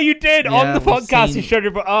 Yeah, you did on Yeah, the we've podcast. You seen- showed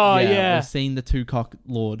your. Oh yeah. We've seen the two cock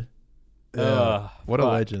lord. Yeah. Ugh, What a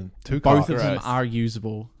fuck. legend. Two Both cocks. of them Gross. are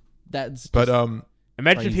usable. That's But just-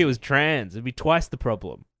 Imagine if he Crazy. was trans. It'd be twice the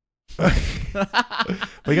problem. we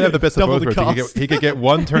can have the best of Double both the worlds. cost. He could get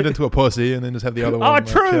one turned into a pussy and then just have the other one. Oh, like,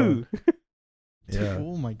 true. chill. Yeah.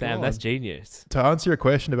 Oh my god. Damn, that's genius. To answer your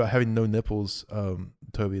question about having no nipples,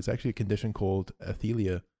 Toby, it's actually a condition called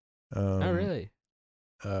athelia. Oh really?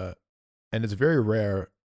 And it's very rare.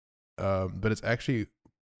 But it's actually,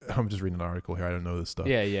 I'm just reading an article here. I don't know this stuff.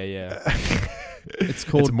 Yeah, yeah, yeah. It's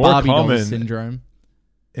called more Barbie doll common syndrome.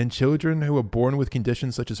 in children who are born with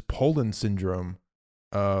conditions such as Poland syndrome,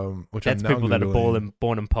 which That's I'm now people that are Googling.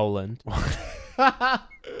 born in Poland.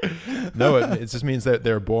 No, it just means that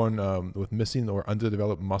they're born with missing or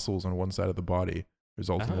underdeveloped muscles on one side of the body,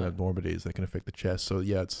 resulting in Ah. abnormalities that can affect the chest. So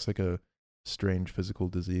yeah, it's like a strange physical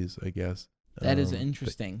disease, I guess. That is but-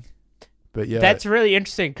 interesting. But yeah, That's really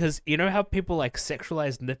interesting because you know how people like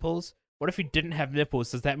sexualize nipples? What if you didn't have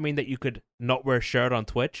nipples? Does that mean that you could not wear a shirt on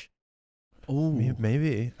Twitch? Oh,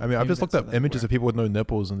 maybe. I mean, I've Maybe just looked that's up what images we're- of people with no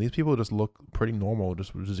nipples, and these people just look pretty normal,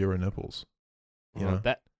 just with zero nipples. You know,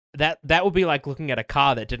 That would be like looking at a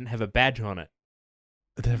car that didn't have a badge on it.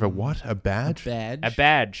 they have a what? A badge? A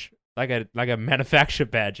badge, like a manufacturer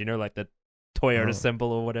badge. You know, like the Toyota Oh.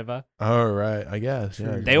 symbol or whatever. Oh right, I guess.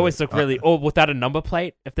 Yeah, True. They always look really, Oh, or without a number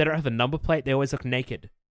plate. If they don't have a number plate, they always look naked.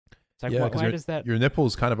 It's like, yeah, why 'cause does that? your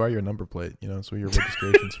nipples kind of are your number plate. You know, that's where your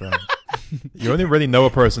registration's from. You only really know a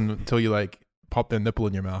person until you like pop their nipple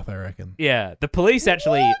in your mouth, I reckon. Yeah, the police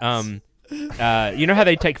actually, you know how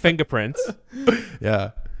they take fingerprints?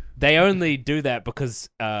 Yeah. They only do that because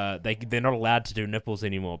they're not allowed to do nipples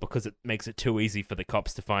anymore because it makes it too easy for the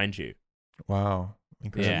cops to find you. Wow.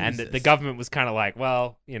 Incredible. Yeah, and the Jesus. government was kind of like,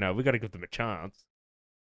 well, you know, we got to give them a chance.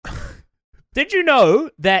 Did you know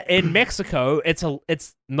that in Mexico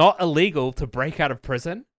it's not illegal to break out of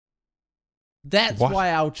prison? That's What? why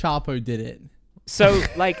Al Chapo did it. So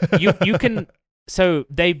like you can. So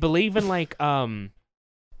they believe in like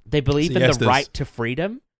they believe in the Siestas. right to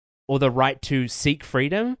freedom or the right to seek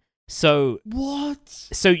freedom. So What?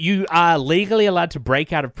 So you are legally allowed to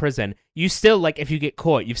break out of prison. You still, like, if you get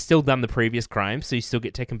caught, you've still done the previous crime, so you still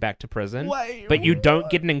get taken back to prison. Wait, But you don't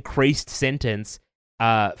get an increased sentence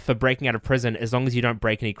for breaking out of prison as long as you don't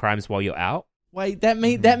break any crimes while you're out. Wait, that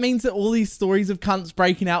means that all these stories of cunts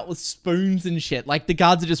breaking out with spoons and shit, like the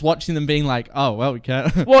guards are just watching them, being like, "Oh well, we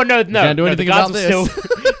can't." Well, no, can't do the anything guards about will this.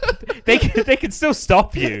 still they can still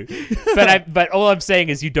stop you. But all I'm saying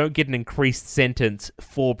is you don't get an increased sentence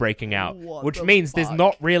for breaking out, What which the means there's fuck?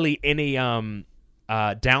 not really any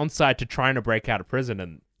downside to trying to break out of prison,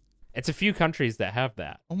 and it's a few countries that have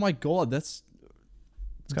that. Oh my god, that's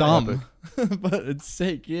It's kinda dumb, but it's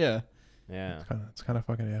sick. Yeah. Yeah. It's kind of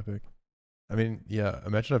fucking epic. I mean, yeah.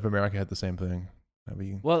 Imagine if America had the same thing. That'd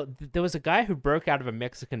be. Well, there was a guy who broke out of a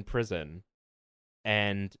Mexican prison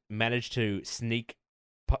and managed to sneak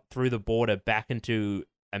through the border back into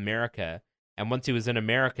America. And once he was in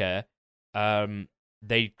America, the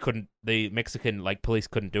Mexican police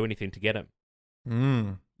couldn't do anything to get him.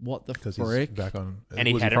 What the Because frick? he's back on. And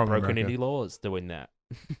he was hadn't from broken America? any laws doing that.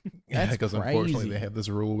 Yeah, That's because unfortunately crazy. they have this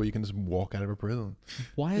rule where you can just walk out of a prison.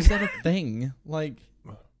 Why is that a thing? Like,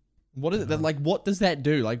 what is it? Like, what does that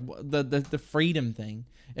do? Like, the freedom thing.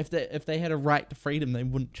 If they had a right to freedom, they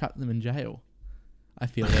wouldn't chuck them in jail. I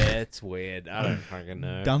feel like Yeah, it's weird. I don't fucking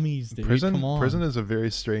know. dummies, dude. Prison Come on. prison is a very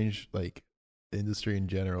strange industry in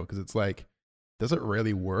general because it's doesn't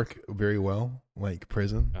really work very well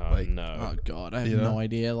prison. Oh, no. Oh god, I have You know? no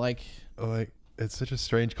idea. Like, It's such a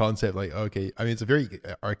strange concept. Okay, I mean, it's a very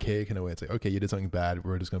archaic in a way. It's like, okay, you did something bad.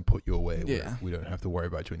 We're just going to put you away. Yeah. We don't have to worry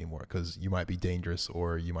about you anymore because you might be dangerous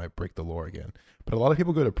or you might break the law again. But a lot of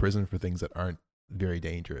people go to prison for things that aren't very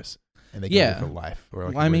dangerous. And they go there for life.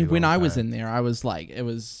 Or I mean, when I was in there, I was like, it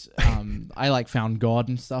was, I found God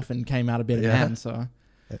and stuff and came out a better man. So,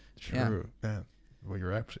 True. Man. Well,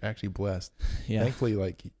 you're actually blessed. yeah.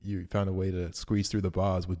 Thankfully, you found a way to squeeze through the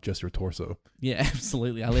bars with just your torso. Yeah,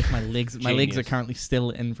 absolutely. I left my legs. My legs are Genius. currently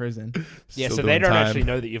still in prison. Yeah, Still so they doing don't time. actually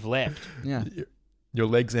know that you've left. Yeah. Your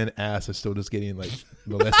legs and ass are still just getting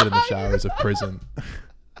molested in the showers of prison.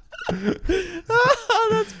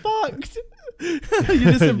 That's fucked. You're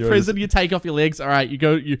just in You're prison. You take off your legs. All right, you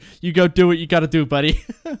go do what you got to do, buddy.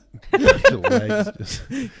 Your legs just,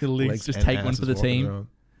 Your legs just and take one ass for the just walking team. around.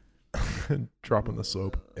 Dropping the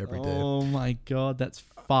soap every day. Oh my god, that's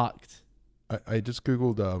fucked. I just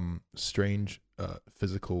googled strange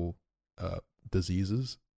physical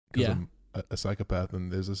diseases because Yeah. I'm a psychopath,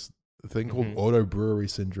 and there's this thing called Mhm. auto brewery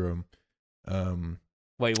syndrome.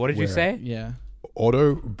 Wait, what did you Where? say? Yeah.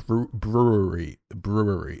 Auto brewery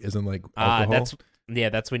isn't like alcohol.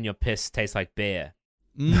 That's when your piss tastes like beer.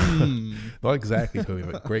 Mm. Not exactly, Toby,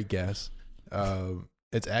 but great guess.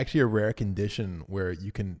 It's actually a rare condition where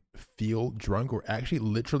you can feel drunk or actually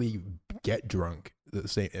literally get drunk the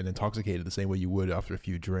same and intoxicated the same way you would after a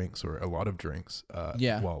few drinks or a lot of drinks.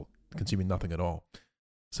 Yeah. While consuming nothing at all.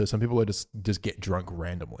 So some people are just get drunk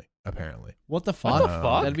randomly. Apparently, What the fuck? the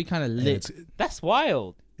fuck? That'd be kind of and lit. That's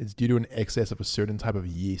wild. it's due to an excess of a certain type of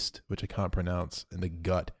yeast, which I can't pronounce, in the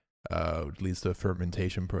gut. Which leads to a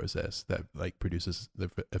fermentation process that produces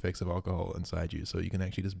the effects of alcohol inside you. So you can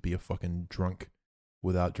actually just be a fucking drunk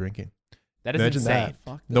without drinking. That is Imagine insane. that.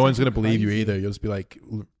 Fuck, No that's one's gonna actually believe you crazy. either. You'll just be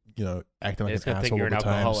acting like just an gonna think asshole you're all the an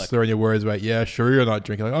time, alcoholic. throwing your words about, yeah, sure you're not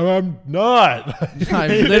drinking. Like, oh, I'm not. I'm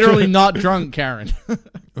literally not drunk, Karen.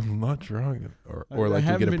 I'm not drunk. Or I you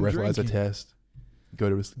haven't get a been breathalyzer drinking. test, go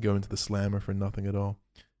into the slammer for nothing at all.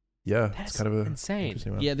 Yeah, That's it's kind of insane.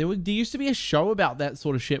 interesting one. Yeah, there used to be a show about that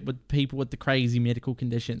sort of shit with people with the crazy medical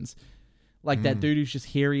conditions. Like that dude who's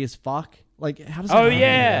just hairy as fuck. Like, how does that Oh, happen?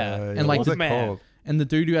 yeah. And like what's the that man. called? And the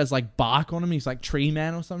dude who has like bark on him, he's like Tree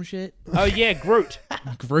Man or some shit. Oh yeah, Groot.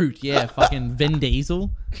 Groot, yeah, fucking Vin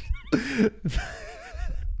Diesel.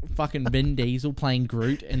 Fucking Vin Diesel playing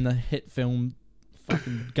Groot in the hit film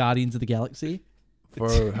fucking Guardians of the Galaxy.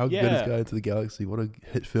 For how good is Yeah. Guardians of the Galaxy? What a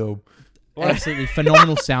hit film. Absolutely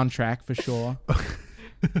phenomenal soundtrack for sure.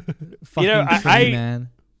 Fucking Tree Man.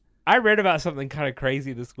 I read about something kind of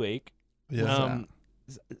crazy this week. Yeah.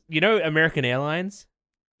 American Airlines.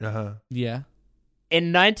 Uh-huh. Yeah.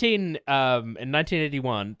 In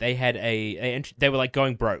 1981, they had they were like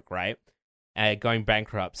going broke, right? Going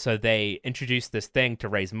bankrupt. So they introduced this thing to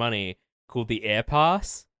raise money called the Air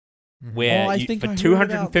Pass, where Oh, I you, think for I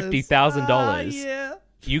heard about this. $250,000, Yeah.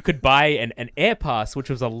 you could buy an air pass, which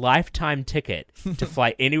was a lifetime ticket to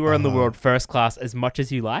fly anywhere in the world first class as much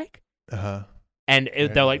as you like. And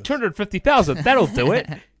they're like 250,000. That'll do it.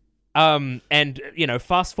 And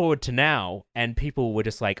fast forward to now, and people were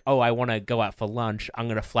just like, "Oh, I want to go out for lunch. I'm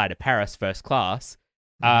gonna fly to Paris first class,"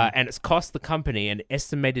 and it's cost the company an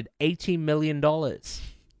estimated $80 million.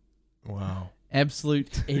 Wow.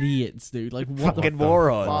 Absolute idiots, dude. Like, what Fucking the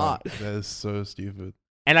morons. fuck? That is so stupid.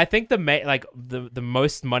 And I think the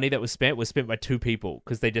most money that was spent by two people,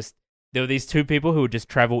 because there were these two people who would just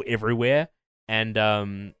travel everywhere, and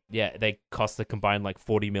they cost a combined like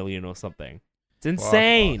 40 million or something. It's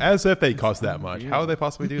insane. Wow. As if they cost that much. How would they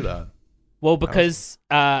possibly do that? Well, because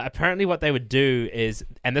apparently what they would do is,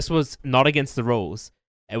 and this was not against the rules,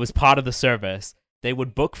 it was part of the service, they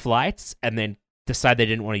would book flights and then decide they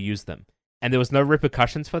didn't want to use them. And there was no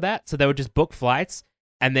repercussions for that, so they would just book flights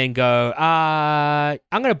and then go, I'm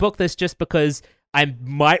going to book this just because I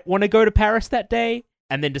might want to go to Paris that day,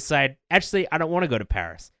 and then decide, actually, I don't want to go to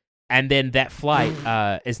Paris. And then that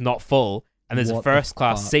flight is not full, and there's a first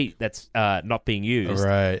class seat that's not being used,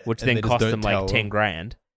 right? Which then costs them like 10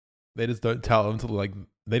 grand. They just don't tell them to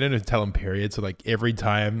they don't even tell them period. So like every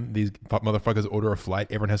time these motherfuckers order a flight,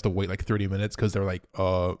 everyone has to wait like 30 minutes because they're like,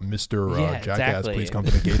 Mr. Jackass, exactly. please come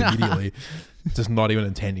to the gate immediately. Just not even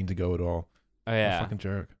intending to go at all. Oh yeah, fucking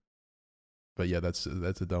jerk. But yeah, that's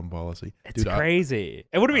a dumb policy. It's crazy.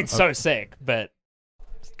 It would have been so sick, but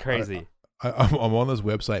it's crazy. I'm on this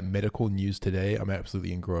website, Medical News Today. I'm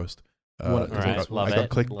absolutely engrossed. Love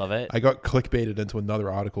it. I got clickbaited into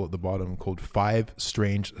another article at the bottom called 5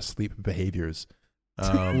 Strange Sleep Behaviors.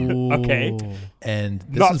 Okay. And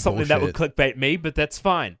this not is something that would clickbait me, but that's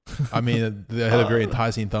fine. I mean, they had a very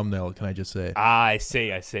enticing thumbnail, can I just say? I see.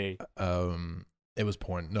 It was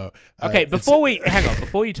porn. No. Okay, before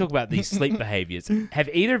you talk about these sleep behaviors, have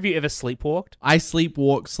either of you ever sleepwalked? I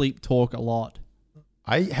sleepwalk, sleep talk a lot.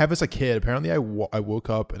 I have as a kid. Apparently, I woke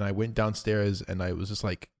up and I went downstairs and I was just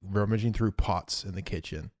like rummaging through pots in the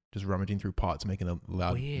kitchen, just rummaging through pots, making a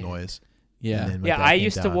loud noise. Yeah, I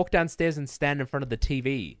used to walk downstairs and stand in front of the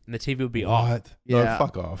TV, and the TV would be off. What? Yeah. No,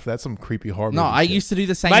 fuck off. That's some creepy horror. No, I shit. used to do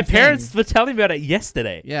the same. My thing. parents were telling me about it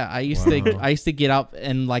yesterday. Yeah, I used to get up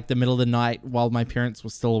in like the middle of the night while my parents were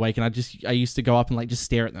still awake, and I used to go up and like just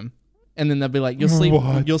stare at them, and then they'd be like, "You're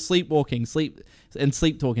sleepwalking, sleep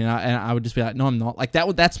talking," and I would just be like, "No, I'm not." Like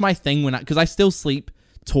that's my thing because I still sleep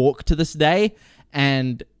talk to this day,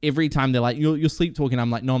 and every time they're like, "You're sleep talking," I'm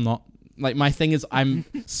like, "No, I'm not." Like, my thing is, I'm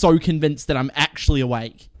so convinced that I'm actually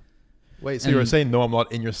awake. Wait, so you were saying, no, I'm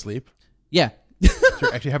not in your sleep? Yeah. So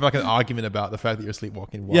you're actually having like an argument about the fact that you're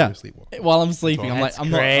sleepwalking while you're sleepwalking. While I'm sleeping. I'm like,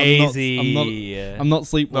 I'm not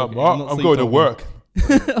sleepwalking. No, I'm going to work.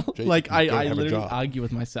 Like, I literally argue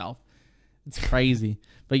with myself. It's crazy.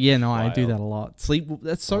 But yeah, no, I do that a lot.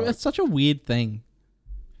 That's such a weird thing.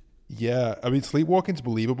 Yeah, I mean, sleepwalking's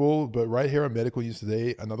believable, but right here on Medical News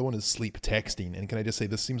Today, another one is sleep texting. And can I just say,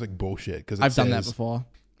 this seems like bullshit? Because I've done that before.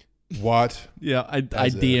 What? Yeah, I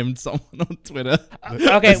DM'd someone on Twitter.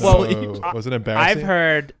 Okay, well, was it embarrassing? I've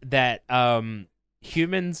heard that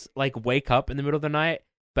humans like wake up in the middle of the night,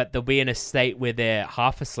 but they'll be in a state where they're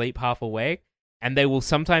half asleep, half awake, and they will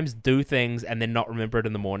sometimes do things and then not remember it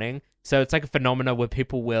in the morning. So it's like a phenomena where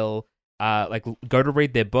people will like go to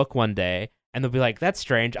read their book one day, and they'll be like, "That's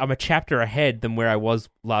strange. I'm a chapter ahead than where I was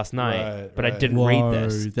last night, but I didn't read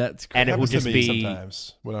this." That's crazy. It and it will happens just to me be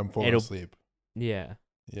sometimes when I'm falling asleep. Yeah,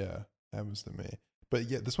 happens to me. But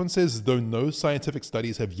yeah, this one says, though no scientific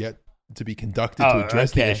studies have yet to be conducted to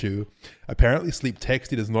address the issue, apparently sleep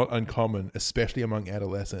texting is not uncommon, especially among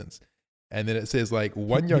adolescents. And then it says, like,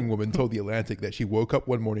 one young woman told The Atlantic that she woke up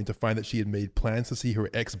one morning to find that she had made plans to see her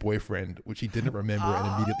ex-boyfriend, which she didn't remember and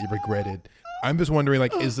immediately regretted. I'm just wondering,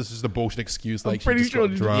 like, is this just a bullshit excuse? Like, she just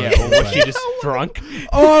got drunk. Yeah, or was she just drunk?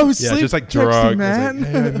 Oh, I was just like drunk. Man. Like,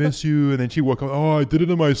 hey, I miss you. And then she woke up. Oh, I did it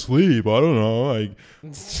in my sleep. I don't know. Like,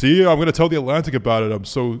 see, I'm gonna tell The Atlantic about it. I'm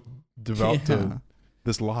so devout to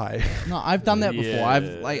this lie. No, I've done that before.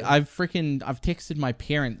 I've texted my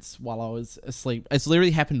parents while I was asleep. It's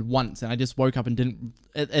literally happened once, and I just woke up and didn't.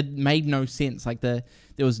 It made no sense. Like there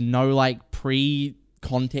was no like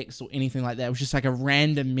pre-context or anything like that. It was just like a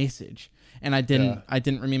random message. And I didn't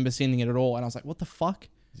remember sending it at all. And I was like, what the fuck?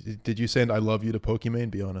 Did you send I love you to Pokemon?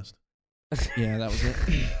 Be honest. Yeah, that was it.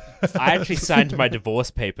 I actually signed my divorce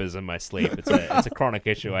papers in my sleep. It's a chronic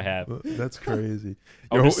issue I have. That's crazy.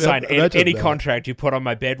 I'll just sign any contract you put on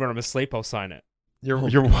my bed when I'm asleep, I'll sign it. Your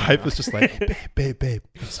wife was just like, babe,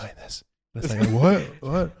 sign this. And it's like,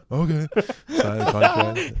 what? Okay. Sign the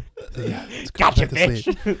contract. Yeah, it's gotcha,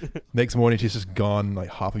 bitch. Next morning, she's just gone. Like,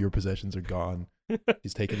 half of your possessions are gone.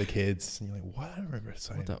 She's taking the kids, and you're like, what? I don't remember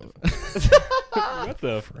signing up. What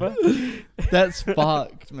the fuck? That's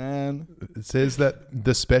fucked, man. It says that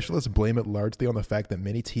the specialists blame it largely on the fact that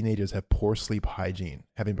many teenagers have poor sleep hygiene,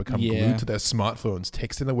 having become glued to their smartphones,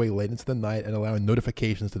 texting away late into the night, and allowing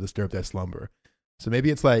notifications to disturb their slumber. So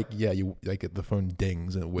maybe it's like, you like the phone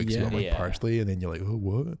dings and it wakes you up like partially, and then you're like, oh,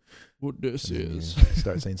 what? What this is?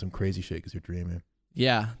 Start saying some crazy shit because you're dreaming.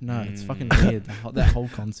 Yeah, no, it's fucking weird. That whole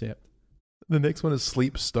concept. The next one is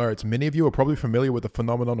sleep starts. Many of you are probably familiar with the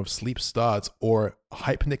phenomenon of sleep starts or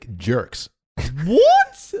hypnic jerks.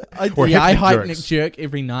 What? I hypnic jerks. jerk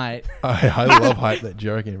every night. I love hypnic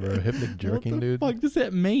jerking, bro. Hypnic jerking, dude. What the fuck does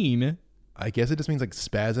that mean? I guess it just means like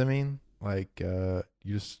spasming, like you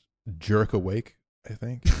just jerk awake, I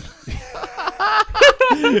think.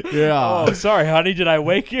 Yeah. Oh, sorry, honey. Did I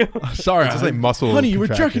wake you? Sorry, it's just like muscle. honey, you were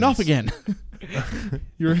jerking off contractions. again.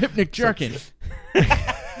 You were hypnic jerking.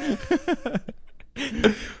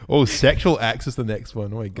 Oh, sexual acts is the next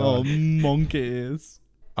one. Oh my god. Oh, monkeys.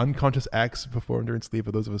 Unconscious acts performed during sleep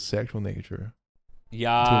are those of a sexual nature.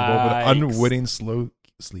 Yeah. To involve an unwitting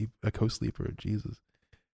a co-sleeper. Jesus.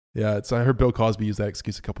 Yeah, I heard Bill Cosby use that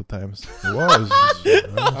excuse a couple of times.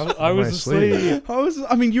 I was asleep. You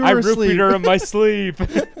I were asleep. roofied her in my sleep.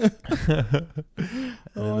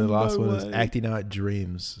 And then the last one is acting out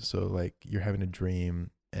dreams. So like you're having a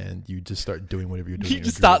dream and you just start doing whatever you're doing. You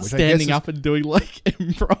just start standing up and doing like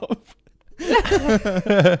improv.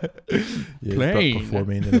 Start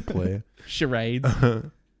performing in a play. Charades.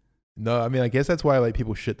 No, I mean I guess that's why like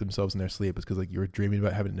people shit themselves in their sleep is because like you're dreaming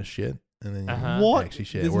about having to shit. And then you What? actually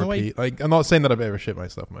shit. There's Or no way- pee. Like I'm not saying that I've ever shit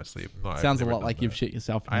myself in my sleep. No, Sounds a I've never lot like done you've that. shit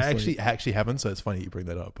yourself in I your sleep. actually haven't, so it's funny you bring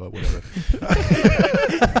that up, but whatever.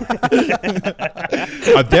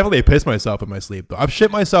 I've definitely pissed myself in my sleep, though. I've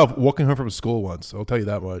shit myself walking home from school once. I'll tell you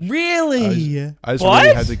that much. Really? I just What?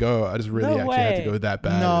 really had to go. I just really No actually had to way. go that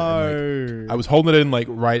bad. No. And, like, I was holding it in like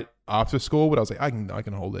right after school, but I was like, I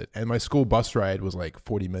can hold it. And my school bus ride was like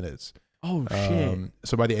 40 minutes. Oh, shit.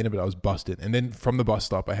 So by the end of it, I was busted. And then from the bus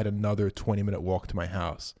stop, I had another 20-minute walk to my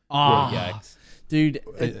house. Yikes. Dude,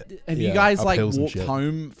 have you yeah, guys like uphills and walked shit.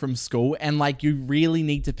 home from school and like you really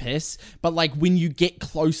need to piss, but like when you get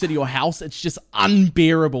closer to your house, it's just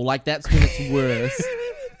unbearable. Like that's when it's worse.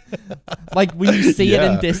 Like when you see it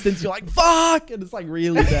in Yeah. distance, you're like, fuck! And it's like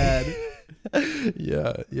really bad.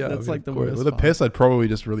 Yeah. That's like the of course. worst With a part. piss, I'd probably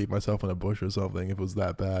just relieve myself in a bush or something if it was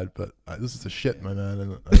that bad. But this is a shit, my man.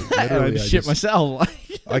 And I literally, shit myself.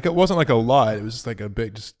 Like it wasn't like a lot. It was just like a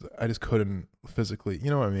big. I just couldn't physically. You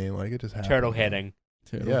know what I mean? Like it just happened. Turtle heading.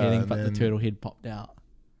 Turtle Yeah, heading, and but the then- turtle head popped out.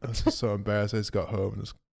 I was just so embarrassed. I just got home and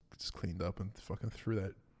just cleaned up and fucking threw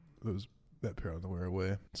that pair of underwear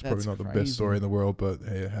away. It's probably That's not the crazy. best story in the world, but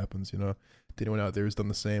hey, it happens. You know. To anyone out there who's done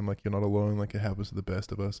the same, like you're not alone. Like it happens to the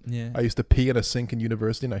best of us. Yeah. I used to pee in a sink in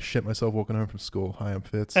university, and I shit myself walking home from school. Hi, I'm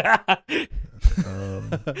Fitz. New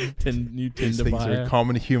These Tinder things are bio.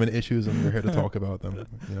 common human issues, and we're here to talk about them.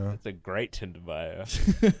 You know, That's a great Tinder bio.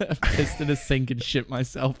 Pissed in a sink and shit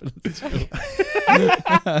myself.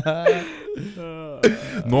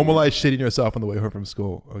 normalize shitting yourself on the way home from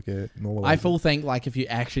school. Okay, normalize. I full think like if you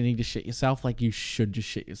actually need to shit yourself, like you should just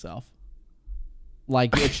shit yourself.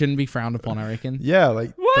 Like it shouldn't be frowned upon, I reckon. Yeah,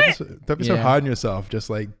 like don't be so Yeah. hard on yourself. Just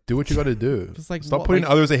like do what you got to do. Just like Stop what, putting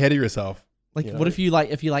like- others ahead of yourself. Like You know? what if you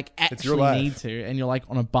like your actually life. need to and you're like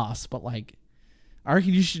on a bus, but like I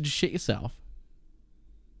reckon you should just shit yourself.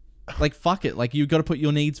 Like fuck it. Like you got to put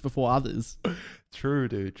your needs before others. True,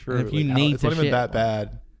 dude. True. And if you Like, need it's to not even shit, that like-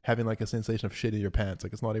 bad. Having like a sensation of shit in your pants,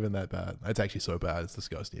 like it's not even that bad. It's actually so bad. It's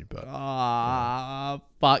disgusting. But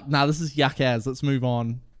Fuck. Nah, this is yuck ass. Let's move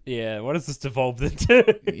on. Yeah, what has this devolved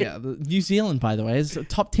into? Yeah, New Zealand, by the way, is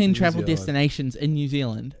top 10 travel Zealand. destinations in New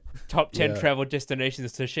Zealand. Top 10 Yeah. travel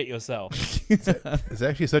destinations to shit yourself. it's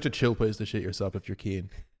actually such a chill place to shit yourself if you're keen.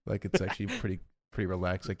 Like it's actually pretty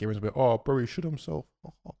relaxed. Like everyone's like, oh, bro, he shit himself.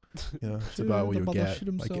 You know, it's about what The you mother get. shit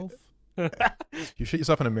Like, himself. if you shit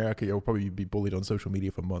yourself in America, you'll probably be bullied on social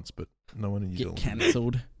media for months, but no one in New Get Zealand.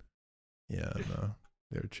 cancelled. Yeah, no,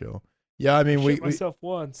 they're chill. Yeah, I mean, I we shit myself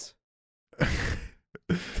once.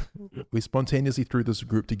 we spontaneously threw this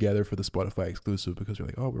group together for the Spotify exclusive because we're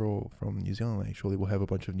like, oh, we're all from New Zealand. Like, surely we'll have a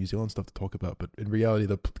bunch of New Zealand stuff to talk about. But in reality,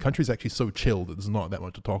 the country's actually so chill that there's not that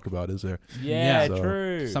much to talk about, is there? Yeah, So-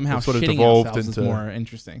 true. Somehow We've sort of shitting devolved ourselves is into- more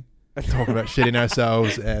interesting. Talking about shitting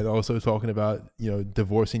ourselves and also talking about,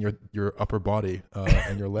 divorcing your upper body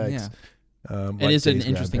and your legs. Yeah. Like It is an Jay's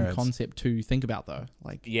interesting grandparents. concept to think about, though.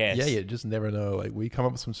 Like, Yes. Yeah, you just never know. Like we come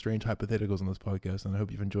up with some strange hypotheticals on this podcast, and I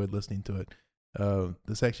hope you've enjoyed listening to it.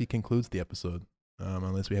 This actually concludes the episode,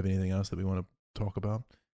 unless we have anything else that we want to talk about,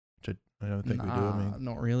 which I don't think we do. I mean,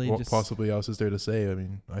 not really. what Just possibly else is there to say? I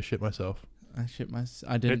mean, I shit myself. I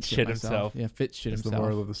didn't Fitz shit shit myself. himself. Yeah, Fitz shit It's the himself.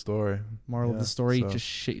 moral of the story. Moral of the Yeah, story: so- just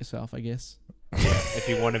shit yourself. I guess If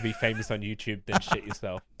you want to be famous on YouTube, then shit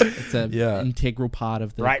yourself. it's a Yeah. integral part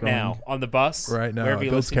of the Right growing- now, on the bus, Right now, wherever you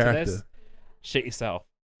builds listen to character. this, shit yourself.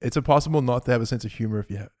 It's impossible not to have a sense of humor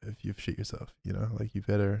if you've shit yourself. You know, like you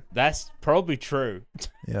better. That's probably true.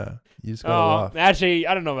 Yeah, you just gotta laugh. Actually,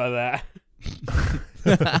 I don't know about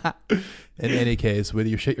that. In any case, whether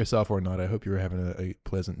you shit yourself or not, I hope you're having a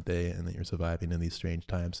pleasant day and that you're surviving in these strange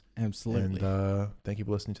times. Absolutely. And thank you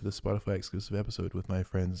for listening to the Spotify exclusive episode with my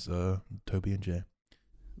friends Toby and Jay.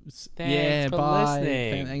 Yeah, for bye.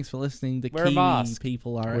 listening. Thanks for listening. The Wear a Kiwi mask.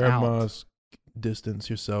 people are Wear a out. mask, distance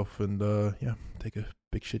yourself, and yeah, take a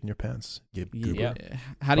big shit in your pants. You goober. Yeah.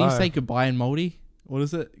 How do you Bye. say goodbye in Māori? What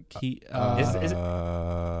is it? Is it-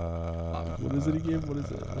 what is it again? What is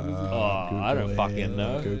it? Oh, I don't fucking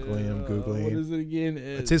know. I'm Googling. What is it again?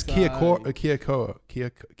 It says Kia Koa. Kia Koa.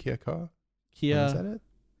 Is that it?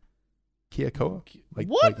 Kia Koa? Like,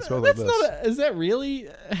 what? like spelled That's like this. not. Is that really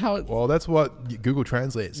how it's? Well, that's what Google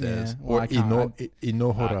Translate says. Yeah, well, I Or can't.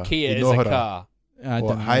 Inohora. Kia is a Inohora. car. I Or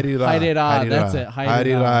don't know. Hairira. Hairira, that's it.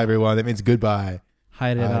 Hairira, everyone. That means goodbye.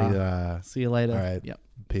 Hairira. Hairira. See you later. All right. Yep.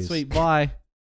 Peace. Sweet. Bye.